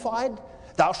codified?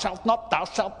 Thou shalt not, thou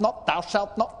shalt not, thou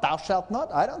shalt not, thou shalt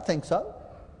not. I don't think so.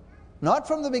 Not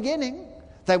from the beginning.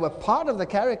 They were part of the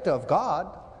character of God,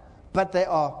 but they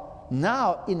are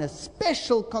now in a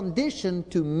special condition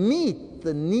to meet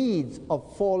the needs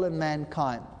of fallen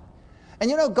mankind. And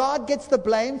you know, God gets the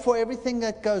blame for everything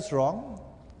that goes wrong.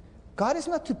 God is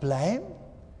not to blame.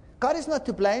 God is not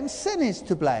to blame. Sin is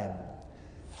to blame.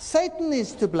 Satan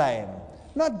is to blame.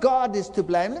 Not God is to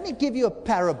blame. Let me give you a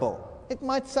parable. It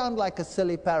might sound like a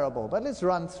silly parable, but let's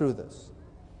run through this.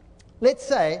 Let's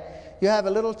say you have a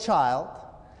little child,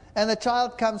 and the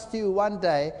child comes to you one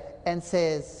day and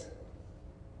says,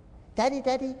 Daddy,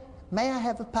 may I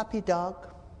have a puppy dog?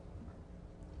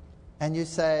 And you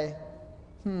say,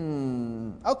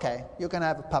 okay, you're going to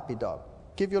have a puppy dog.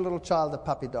 Give your little child a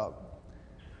puppy dog.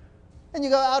 And you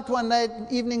go out one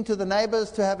evening to the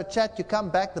neighbors to have a chat. You come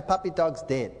back, the puppy dog's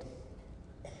dead.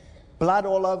 Blood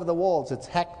all over the walls. It's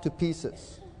hacked to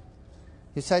pieces.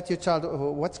 You say to your child,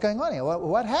 what's going on here?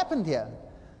 What happened here?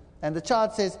 And the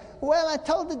child says, well, I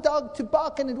told the dog to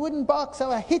bark and it wouldn't bark, so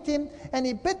I hit him and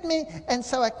he bit me, and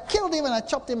so I killed him and I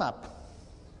chopped him up.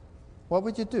 What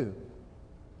would you do?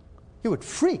 You would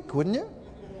freak, wouldn't you?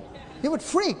 You would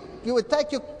freak. You would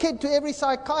take your kid to every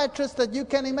psychiatrist that you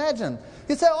can imagine.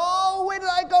 You say, oh, where did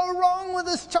I go wrong with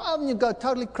this child? And you go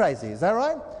totally crazy. Is that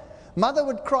right? Mother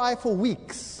would cry for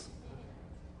weeks.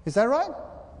 Is that right?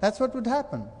 That's what would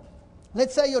happen.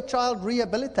 Let's say your child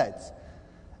rehabilitates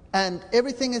and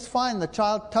everything is fine. The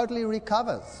child totally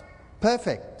recovers.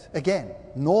 Perfect. Again,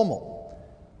 normal.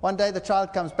 One day the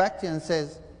child comes back to you and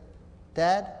says,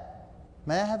 Dad,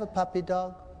 may I have a puppy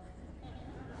dog?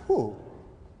 Whew.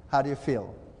 How do you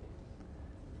feel?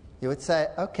 You would say,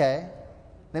 okay,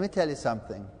 let me tell you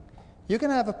something. You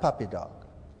can have a puppy dog,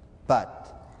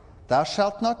 but thou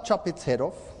shalt not chop its head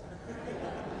off.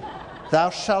 Thou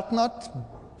shalt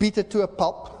not beat it to a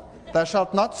pulp. Thou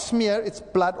shalt not smear its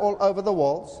blood all over the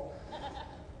walls.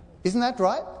 Isn't that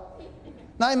right?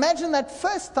 Now imagine that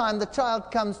first time the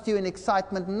child comes to you in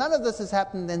excitement, none of this has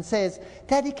happened, and says,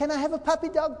 Daddy, can I have a puppy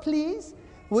dog, please?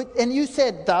 And you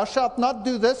said, thou shalt not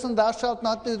do this and thou shalt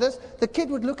not do this. The kid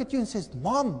would look at you and says,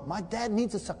 Mom, my dad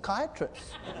needs a psychiatrist.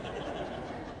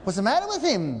 What's the matter with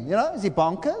him? You know, is he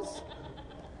bonkers?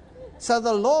 So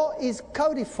the law is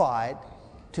codified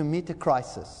to meet a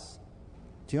crisis.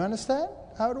 Do you understand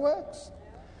how it works?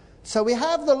 So we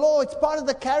have the law. It's part of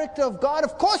the character of God.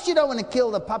 Of course you don't want to kill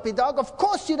the puppy dog. Of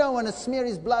course you don't want to smear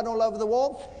his blood all over the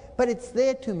wall. But it's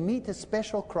there to meet a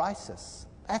special crisis.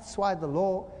 That's why the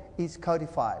law is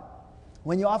codified.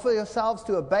 When you offer yourselves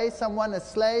to obey someone as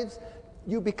slaves,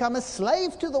 you become a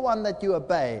slave to the one that you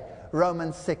obey.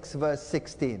 Romans 6 verse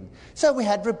 16. So we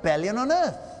had rebellion on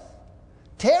earth.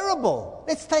 Terrible.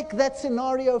 Let's take that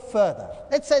scenario further.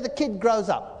 Let's say the kid grows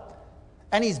up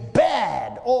and he's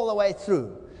bad all the way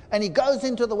through, and he goes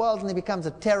into the world and he becomes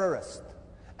a terrorist,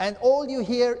 and all you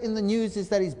hear in the news is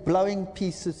that he's blowing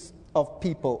pieces of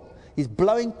people. He's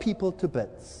blowing people to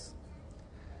bits.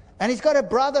 And he's got a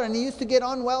brother, and he used to get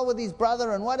on well with his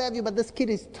brother and what have you, but this kid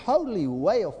is totally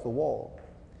way off the wall.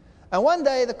 And one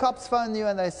day the cops phone you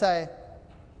and they say,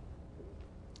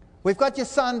 we've got your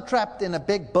son trapped in a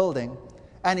big building,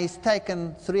 and he's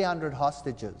taken 300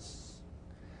 hostages.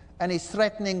 And he's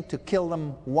threatening to kill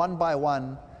them one by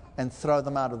one and throw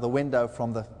them out of the window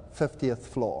from the 50th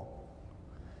floor.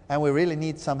 And we really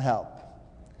need some help.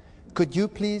 Could you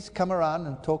please come around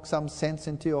and talk some sense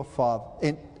into your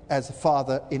father, as a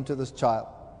father, into this child?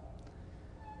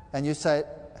 And you say,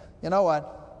 you know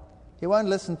what? He won't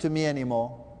listen to me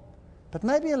anymore. But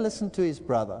maybe he'll listen to his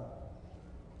brother.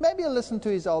 Maybe he'll listen to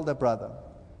his older brother.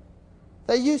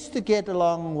 They used to get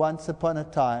along once upon a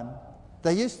time.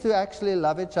 They used to actually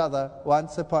love each other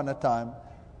once upon a time.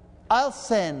 I'll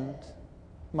send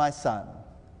my son.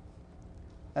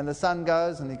 And the son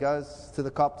goes, and he goes to the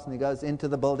cops, and he goes into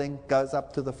the building, goes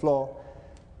up to the floor,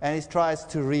 and he tries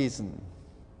to reason.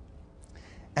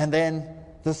 And then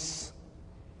this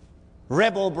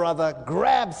rebel brother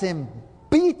grabs him,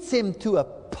 beats him to a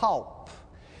pulp,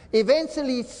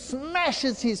 eventually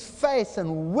smashes his face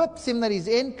and whips him that his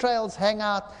entrails hang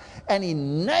out, and he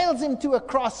nails him to a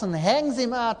cross and hangs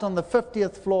him out on the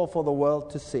 50th floor for the world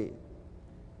to see.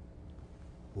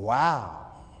 Wow.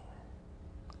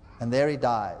 And there he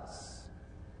dies.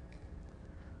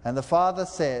 And the father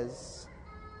says,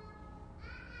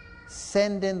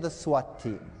 send in the SWAT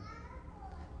team.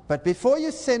 But before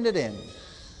you send it in,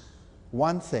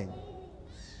 one thing,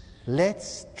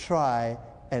 let's try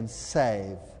and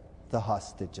save the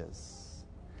hostages.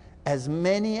 As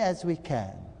many as we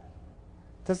can.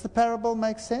 Does the parable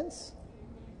make sense?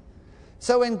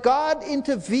 So when God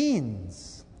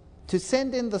intervenes to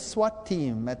send in the SWAT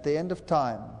team at the end of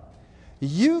time,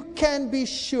 you can be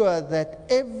sure that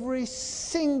every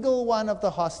single one of the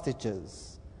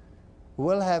hostages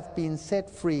will have been set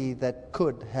free that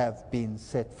could have been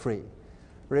set free.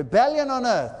 Rebellion on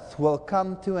earth will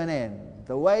come to an end.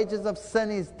 The wages of sin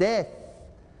is death.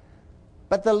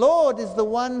 But the Lord is the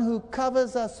one who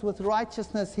covers us with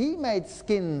righteousness. He made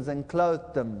skins and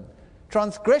clothed them.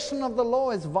 Transgression of the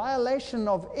law is violation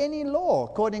of any law,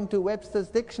 according to Webster's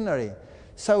dictionary.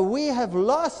 So we have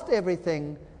lost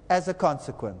everything as a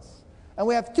consequence. And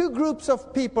we have two groups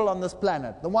of people on this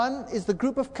planet. The one is the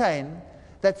group of Cain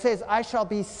that says, I shall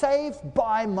be saved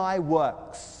by my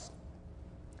works.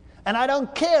 And I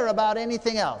don't care about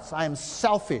anything else. I am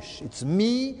selfish. It's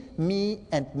me,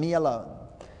 and me alone.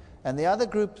 And the other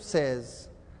group says,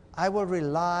 I will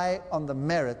rely on the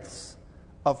merits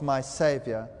of my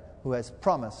Savior who has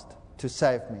promised to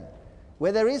save me.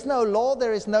 Where there is no law,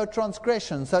 there is no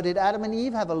transgression. So did Adam and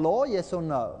Eve have a law, yes or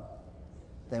no?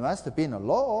 There must have been a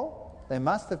law. There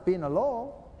must have been a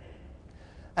law.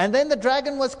 And then the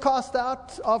dragon was cast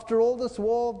out after all this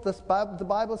war, the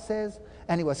Bible says,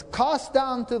 and he was cast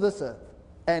down to this earth.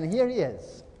 And here he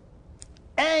is,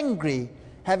 angry,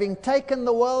 having taken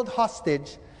the world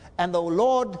hostage, and the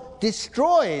Lord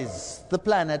destroys the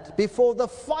planet before the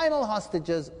final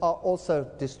hostages are also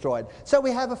destroyed. So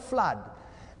we have a flood.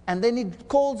 And then he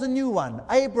calls a new one,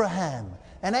 Abraham.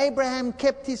 And Abraham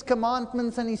kept his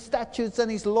commandments and his statutes and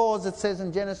his laws, it says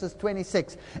in Genesis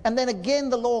 26. And then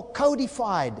again the law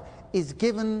codified is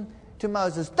given to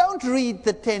Moses. Don't read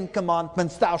the 10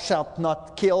 commandments, thou shalt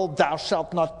not kill, thou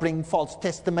shalt not bring false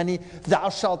testimony, thou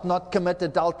shalt not commit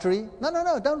adultery.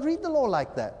 No, don't read the law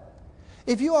like that.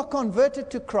 If you are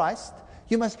converted to Christ,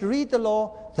 you must read the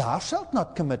law, thou shalt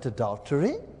not commit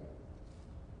adultery.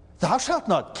 Thou shalt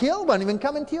not kill, won't even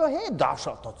come into your head. Thou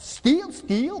shalt not steal,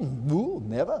 no,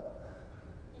 never.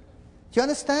 Do you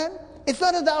understand? It's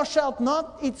not a thou shalt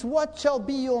not, it's what shall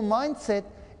be your mindset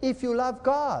if you love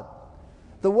God.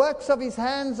 The works of his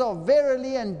hands are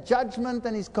verily and judgment,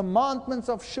 and his commandments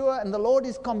are sure, and the Lord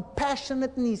is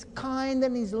compassionate, and he's kind,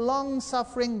 and he's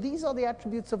long-suffering. These are the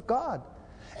attributes of God.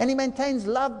 And he maintains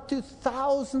love to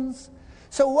thousands.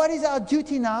 So what is our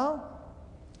duty now?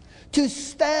 To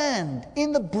stand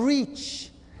in the breach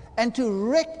and to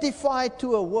rectify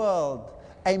to a world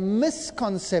a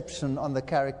misconception on the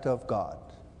character of God.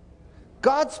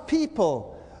 God's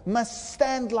people must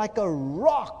stand like a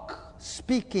rock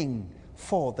speaking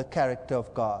for the character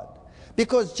of God.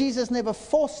 Because Jesus never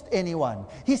forced anyone.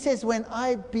 He says, when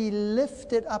I be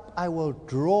lifted up, I will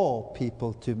draw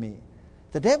people to me.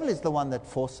 The devil is the one that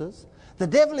forces. The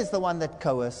devil is the one that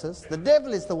coerces. The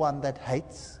devil is the one that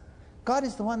hates. God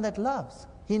is the one that loves.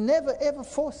 He never ever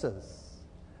forces.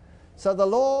 So the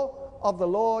law of the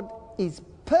Lord is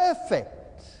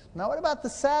perfect. Now what about the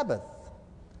Sabbath?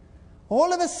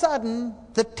 All of a sudden,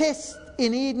 the test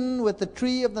in Eden with the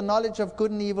tree of the knowledge of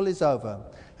good and evil is over.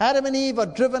 Adam and Eve are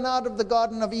driven out of the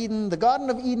Garden of Eden. The Garden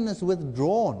of Eden is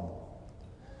withdrawn.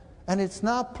 And it's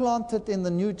now planted in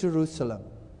the New Jerusalem,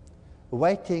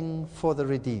 waiting for the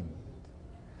redeemed.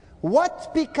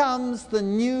 What becomes the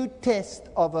new test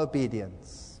of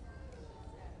obedience?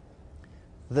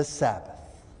 The Sabbath.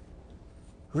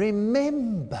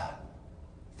 Remember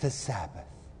the Sabbath.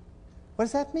 What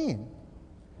does that mean?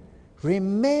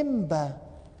 Remember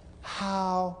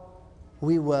how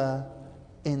we were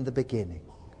in the beginning.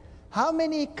 How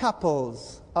many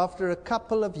couples, after a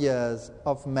couple of years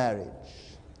of marriage,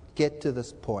 get to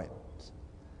this point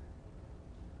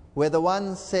where the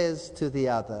one says to the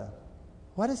other,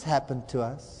 what has happened to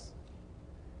us?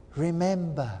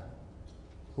 Remember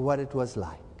what it was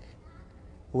like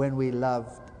when we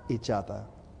loved each other.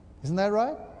 Isn't that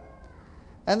right?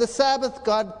 And the Sabbath,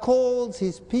 God calls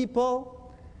his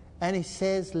people and he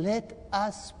says, let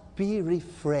us be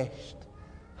refreshed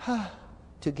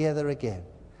together again.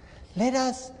 Let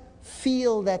us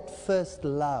feel that first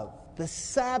love. The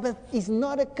Sabbath is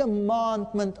not a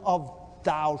commandment of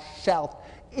thou shalt.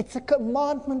 It's a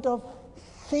commandment of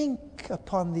think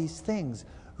upon these things.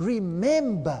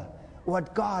 Remember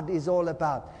what God is all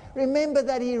about. Remember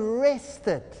that he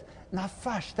rested,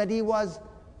 nafash, that he was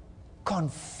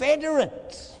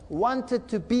confederate, wanted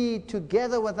to be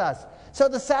together with us. So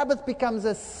the Sabbath becomes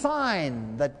a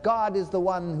sign that God is the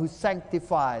one who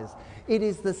sanctifies. It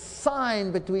is the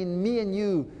sign between me and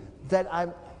you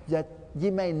that ye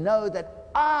may know that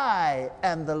I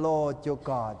am the Lord your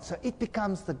God. So it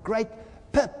becomes the great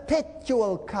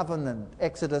perpetual covenant,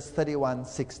 Exodus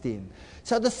 31:16.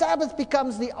 So the Sabbath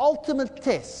becomes the ultimate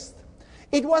test.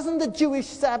 It wasn't the Jewish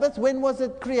Sabbath. When was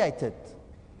it created?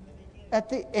 At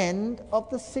the end of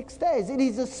the 6 days. It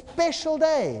is a special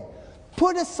day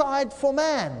put aside for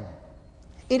man.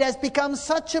 It has become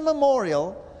such a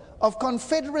memorial of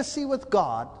confederacy with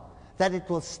God that it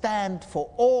will stand for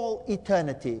all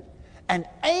eternity. And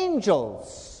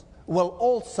angels will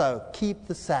also keep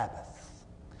the Sabbath.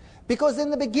 Because in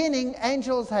the beginning,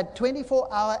 angels had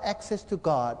 24-hour access to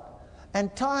God,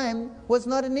 and time was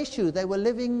not an issue. They were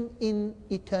living in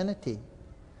eternity.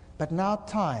 But now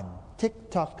time,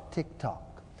 tick-tock,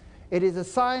 tick-tock. It is a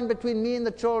sign between me and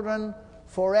the children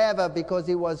forever because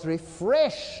he was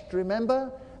refreshed,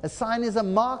 remember? A sign is a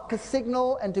mark, a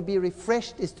signal, and to be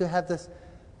refreshed is to have this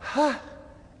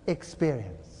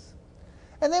experience.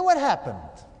 And then what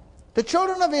happened? The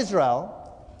children of Israel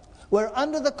were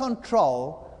under the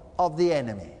control of the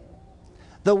enemy,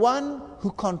 the one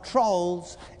who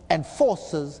controls and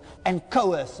forces and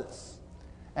coerces.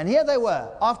 And here they were.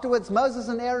 Afterwards, Moses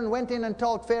and Aaron went in and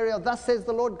told Pharaoh, thus says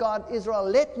the Lord God Israel,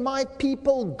 let my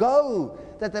people go,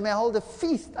 that they may hold a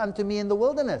feast unto me in the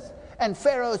wilderness. And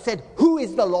Pharaoh said, who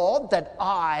is the Lord that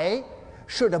I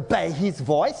should obey his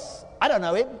voice? I don't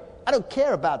know him. I don't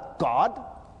care about God.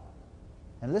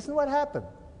 And listen what happened.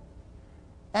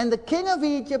 And the king of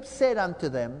Egypt said unto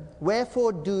them,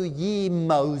 wherefore do ye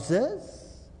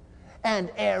Moses and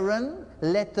Aaron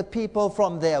let the people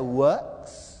from their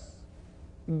works?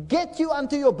 Get you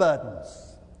unto your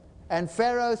burdens. And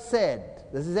Pharaoh said,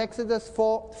 this is Exodus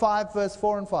 5, verse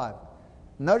 4 and 5.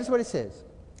 Notice what he says.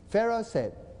 Pharaoh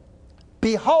said,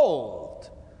 behold,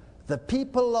 the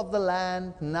people of the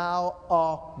land now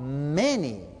are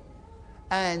many,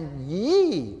 and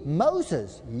ye,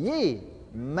 Moses, ye,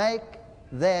 make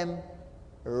them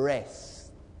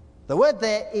rest. The word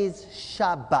there is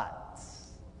Shabbat.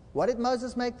 What did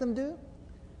Moses make them do?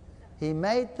 He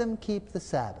made them keep the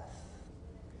Sabbath.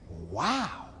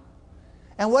 Wow.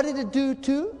 And what did it do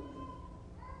to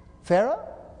Pharaoh?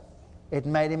 It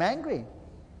made him angry.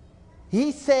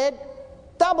 He said,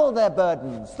 double their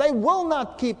burdens. They will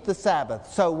not keep the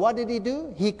Sabbath. So what did he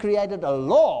do? He created a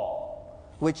law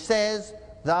which says,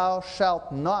 thou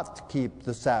shalt not keep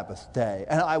the Sabbath day,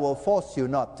 and I will force you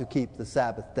not to keep the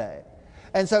Sabbath day.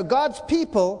 And so God's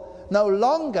people no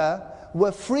longer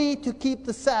were free to keep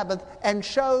the Sabbath and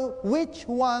show which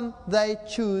one they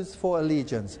choose for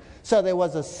allegiance. So there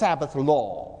was a Sabbath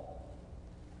law.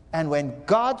 And when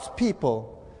God's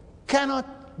people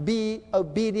cannot be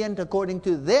obedient according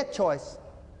to their choice,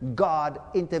 God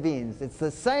intervenes. It's the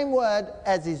same word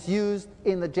as is used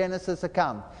in the Genesis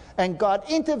account. And God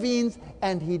intervenes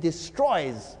and he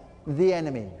destroys the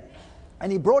enemy.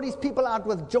 And he brought his people out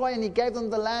with joy, and he gave them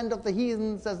the land of the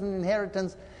heathens as an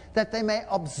inheritance, that they may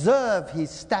observe his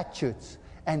statutes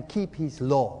and keep his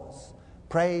laws.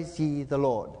 Praise ye the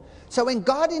Lord. So when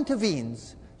God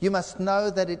intervenes, you must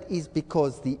know that it is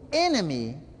because the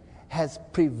enemy has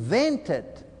prevented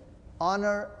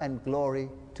honor and glory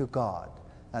to God.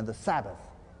 And the Sabbath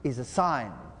is a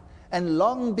sign. And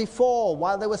long before,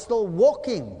 while they were still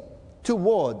walking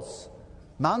towards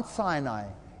Mount Sinai,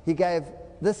 he gave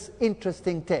this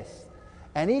interesting test.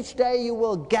 And each day you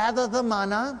will gather the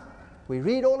manna. We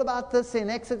read all about this in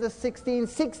Exodus 16.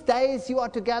 6 days you are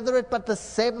to gather it, but the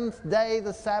seventh day,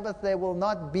 the Sabbath, there will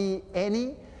not be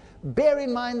any. Bear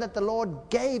in mind that the Lord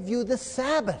gave you the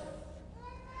Sabbath.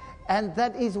 And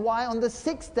that is why on the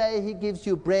sixth day he gives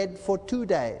you bread for 2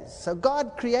 days. So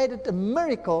God created a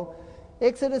miracle.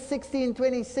 Exodus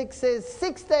 16:26 says,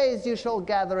 6 days you shall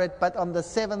gather it, but on the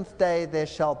seventh day there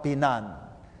shall be none.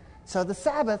 So the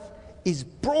Sabbath is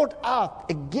brought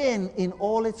out again in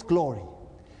all its glory.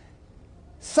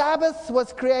 Sabbath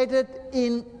was created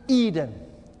in Eden.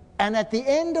 And at the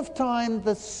end of time,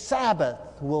 the Sabbath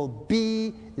will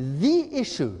be the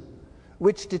issue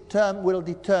which will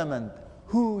determine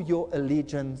who your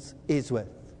allegiance is with.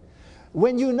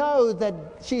 When you know that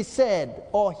she said,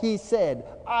 or he said,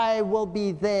 I will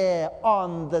be there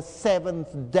on the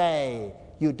seventh day,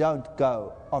 you don't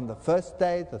go on the first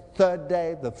day, the third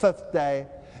day, the fifth day.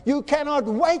 You cannot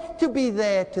wait to be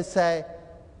there to say,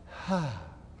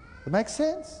 That makes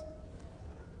sense?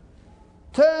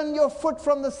 Turn your foot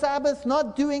from the Sabbath,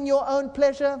 not doing your own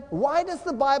pleasure. Why does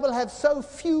the Bible have so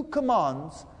few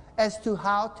commands as to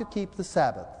how to keep the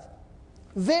Sabbath?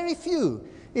 Very few.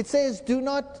 It says, do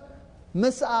not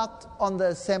miss out on the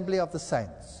assembly of the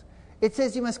saints. It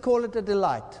says you must call it a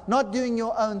delight, not doing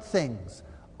your own things,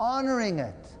 honoring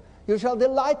it. You shall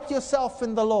delight yourself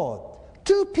in the Lord.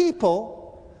 Two people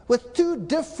with two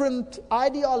different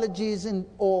ideologies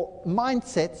or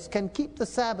mindsets can keep the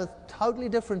Sabbath totally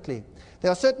differently. There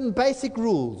are certain basic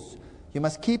rules. You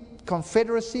must keep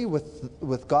confederacy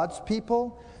with God's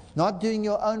people, not doing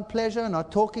your own pleasure,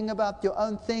 not talking about your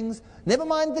own things. Never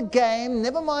mind the game,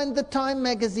 never mind the Time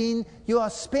magazine. You are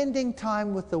spending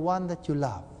time with the one that you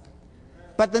love.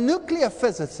 But the nuclear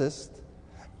physicist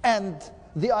and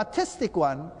the artistic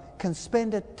one can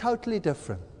spend it totally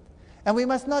different. And we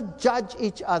must not judge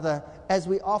each other as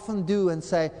we often do and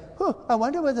say, I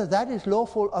wonder whether that is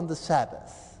lawful on the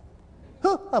Sabbath.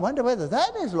 I wonder whether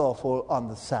that is lawful on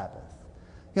the Sabbath.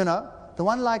 You know, the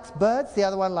one likes birds, the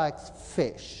other one likes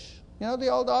fish. You know the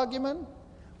old argument?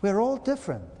 We're all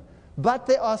different. But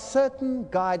there are certain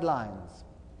guidelines.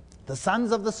 The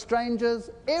sons of the strangers,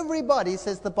 everybody,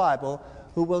 says the Bible,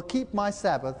 who will keep my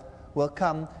Sabbath will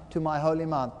come to my holy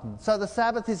mountain. So the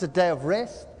Sabbath is a day of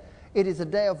rest. It is a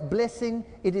day of blessing.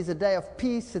 It is a day of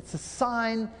peace. It's a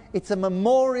sign. It's a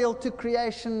memorial to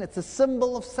creation. It's a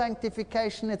symbol of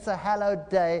sanctification. It's a hallowed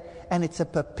day. And it's a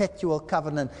perpetual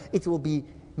covenant. It will be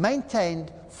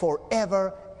maintained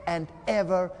forever and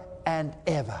ever and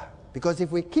ever. Because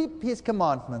if we keep His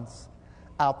commandments,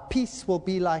 our peace will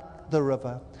be like the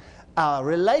river. Our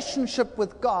relationship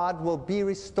with God will be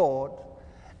restored.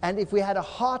 And if we had a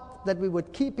heart that we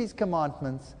would keep His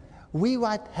commandments, we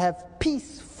might have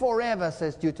peace forever,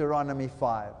 says Deuteronomy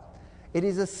 5. It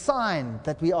is a sign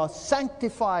that we are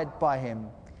sanctified by Him.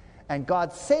 And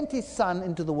God sent His Son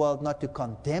into the world not to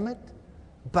condemn it,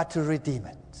 but to redeem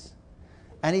it.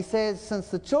 And He says, since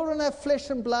the children have flesh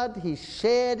and blood, He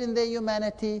shared in their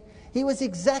humanity. He was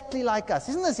exactly like us.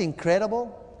 Isn't this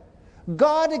incredible?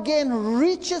 God again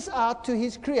reaches out to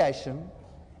His creation,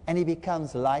 and He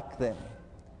becomes like them.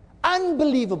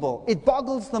 Unbelievable. It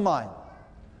boggles the mind.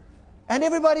 And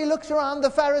everybody looks around the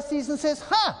Pharisees and says,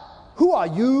 who are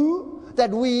you that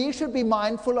we should be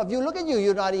mindful of you? Look at you.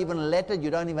 You're not even lettered. You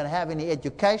don't even have any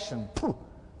education.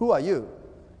 Who are you?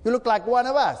 You look like one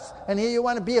of us. And here you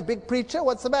want to be a big preacher?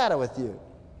 What's the matter with you?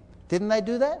 Didn't they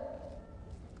do that?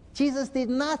 Jesus did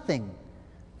nothing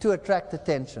to attract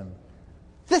attention.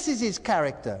 This is His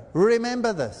character.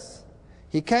 Remember this.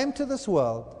 He came to this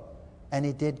world and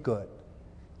He did good.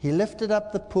 He lifted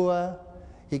up the poor.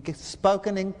 He spoke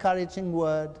an encouraging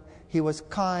word. He was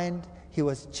kind. He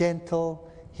was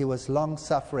gentle. He was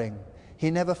long-suffering.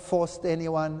 He never forced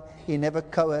anyone. He never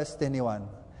coerced anyone.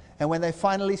 And when they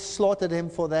finally slaughtered Him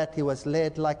for that, He was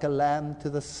led like a lamb to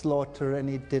the slaughter, and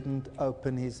He didn't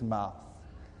open His mouth.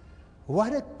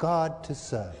 What a God to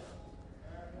serve.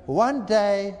 One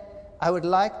day, I would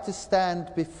like to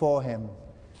stand before Him,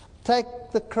 take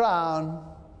the crown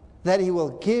that He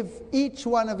will give each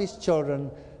one of His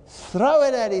children, throw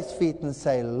it at His feet and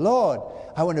say, Lord,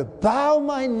 I want to bow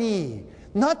my knee,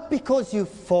 not because you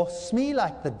force me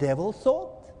like the devil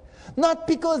thought, not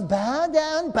because bow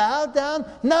down,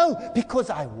 no, because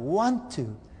I want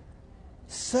to.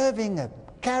 Serving a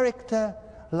character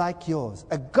like yours,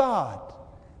 a God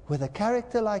with a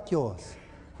character like yours,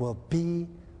 will be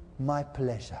my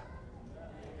pleasure.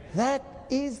 That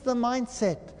is the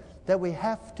mindset that we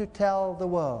have to tell the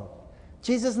world.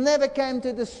 Jesus never came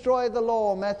to destroy the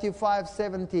law, Matthew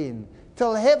 5:17.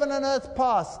 Till heaven and earth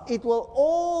pass, it will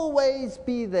always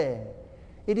be there.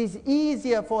 It is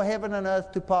easier for heaven and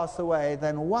earth to pass away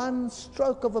than one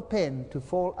stroke of a pen to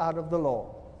fall out of the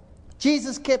law.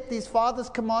 Jesus kept his Father's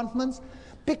commandments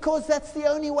because that's the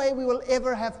only way we will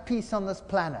ever have peace on this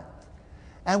planet.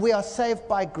 And we are saved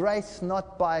by grace,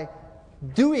 not by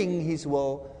doing his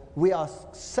will. We are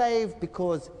saved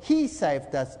because he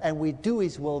saved us, and we do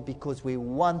his will because we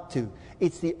want to.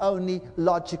 It's the only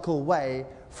logical way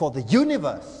for the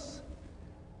universe.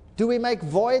 Do we make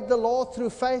void the law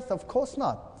through faith? Of course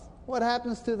not. What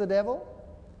happens to the devil?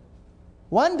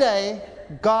 One day,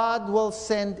 God will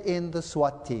send in the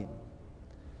SWAT team.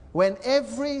 When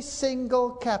every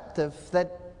single captive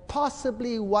that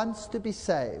possibly wants to be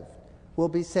saved will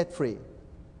be set free.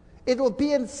 It will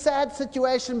be a sad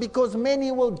situation because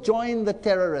many will join the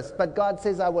terrorists. But God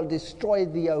says, I will destroy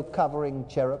thee, O covering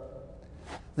cherub.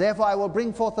 Therefore I will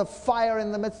bring forth a fire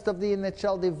in the midst of thee, and it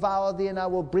shall devour thee, and I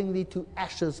will bring thee to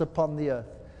ashes upon the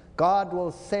earth. God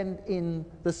will send in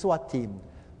the SWAT team.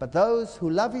 But those who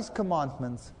love his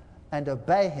commandments and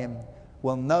obey him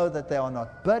will know that they are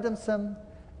not burdensome,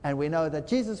 and we know that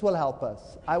Jesus will help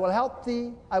us. I will help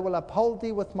thee, I will uphold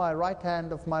thee with my right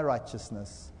hand of my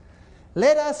righteousness.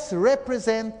 Let us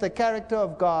represent the character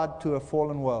of God to a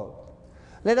fallen world.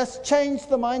 Let us change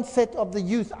the mindset of the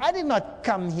youth. I did not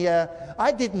come here.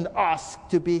 I didn't ask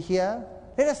to be here.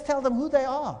 Let us tell them who they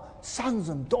are. Sons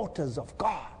and daughters of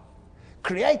God.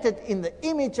 Created in the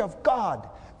image of God.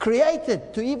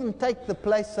 Created to even take the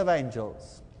place of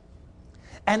angels.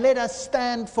 And let us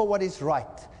stand for what is right.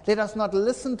 Let us not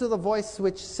listen to the voice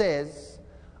which says,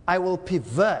 I will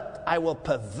pervert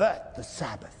the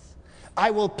Sabbath. I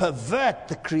will pervert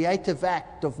the creative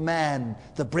act of man,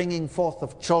 the bringing forth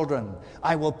of children.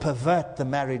 I will pervert the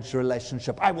marriage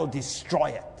relationship. I will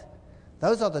destroy it.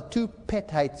 Those are the two pet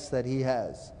hates that he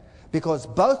has, because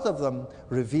both of them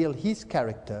reveal his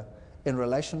character in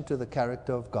relation to the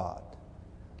character of God.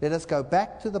 Let us go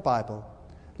back to the Bible.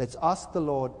 Let's ask the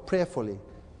Lord prayerfully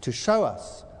to show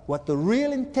us what the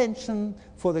real intention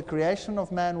for the creation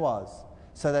of man was,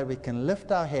 so that we can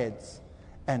lift our heads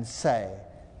and say,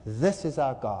 this is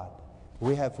our God.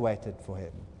 We have waited for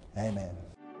him. Amen.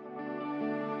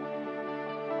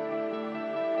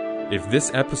 If this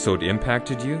episode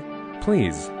impacted you,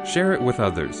 please share it with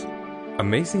others.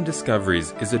 Amazing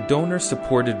Discoveries is a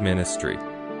donor-supported ministry.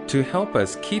 To help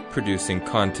us keep producing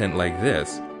content like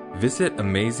this, visit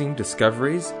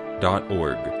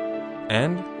amazingdiscoveries.org.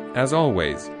 And, as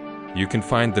always, you can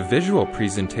find the visual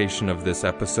presentation of this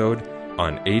episode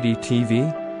on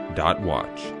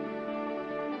adtv.watch.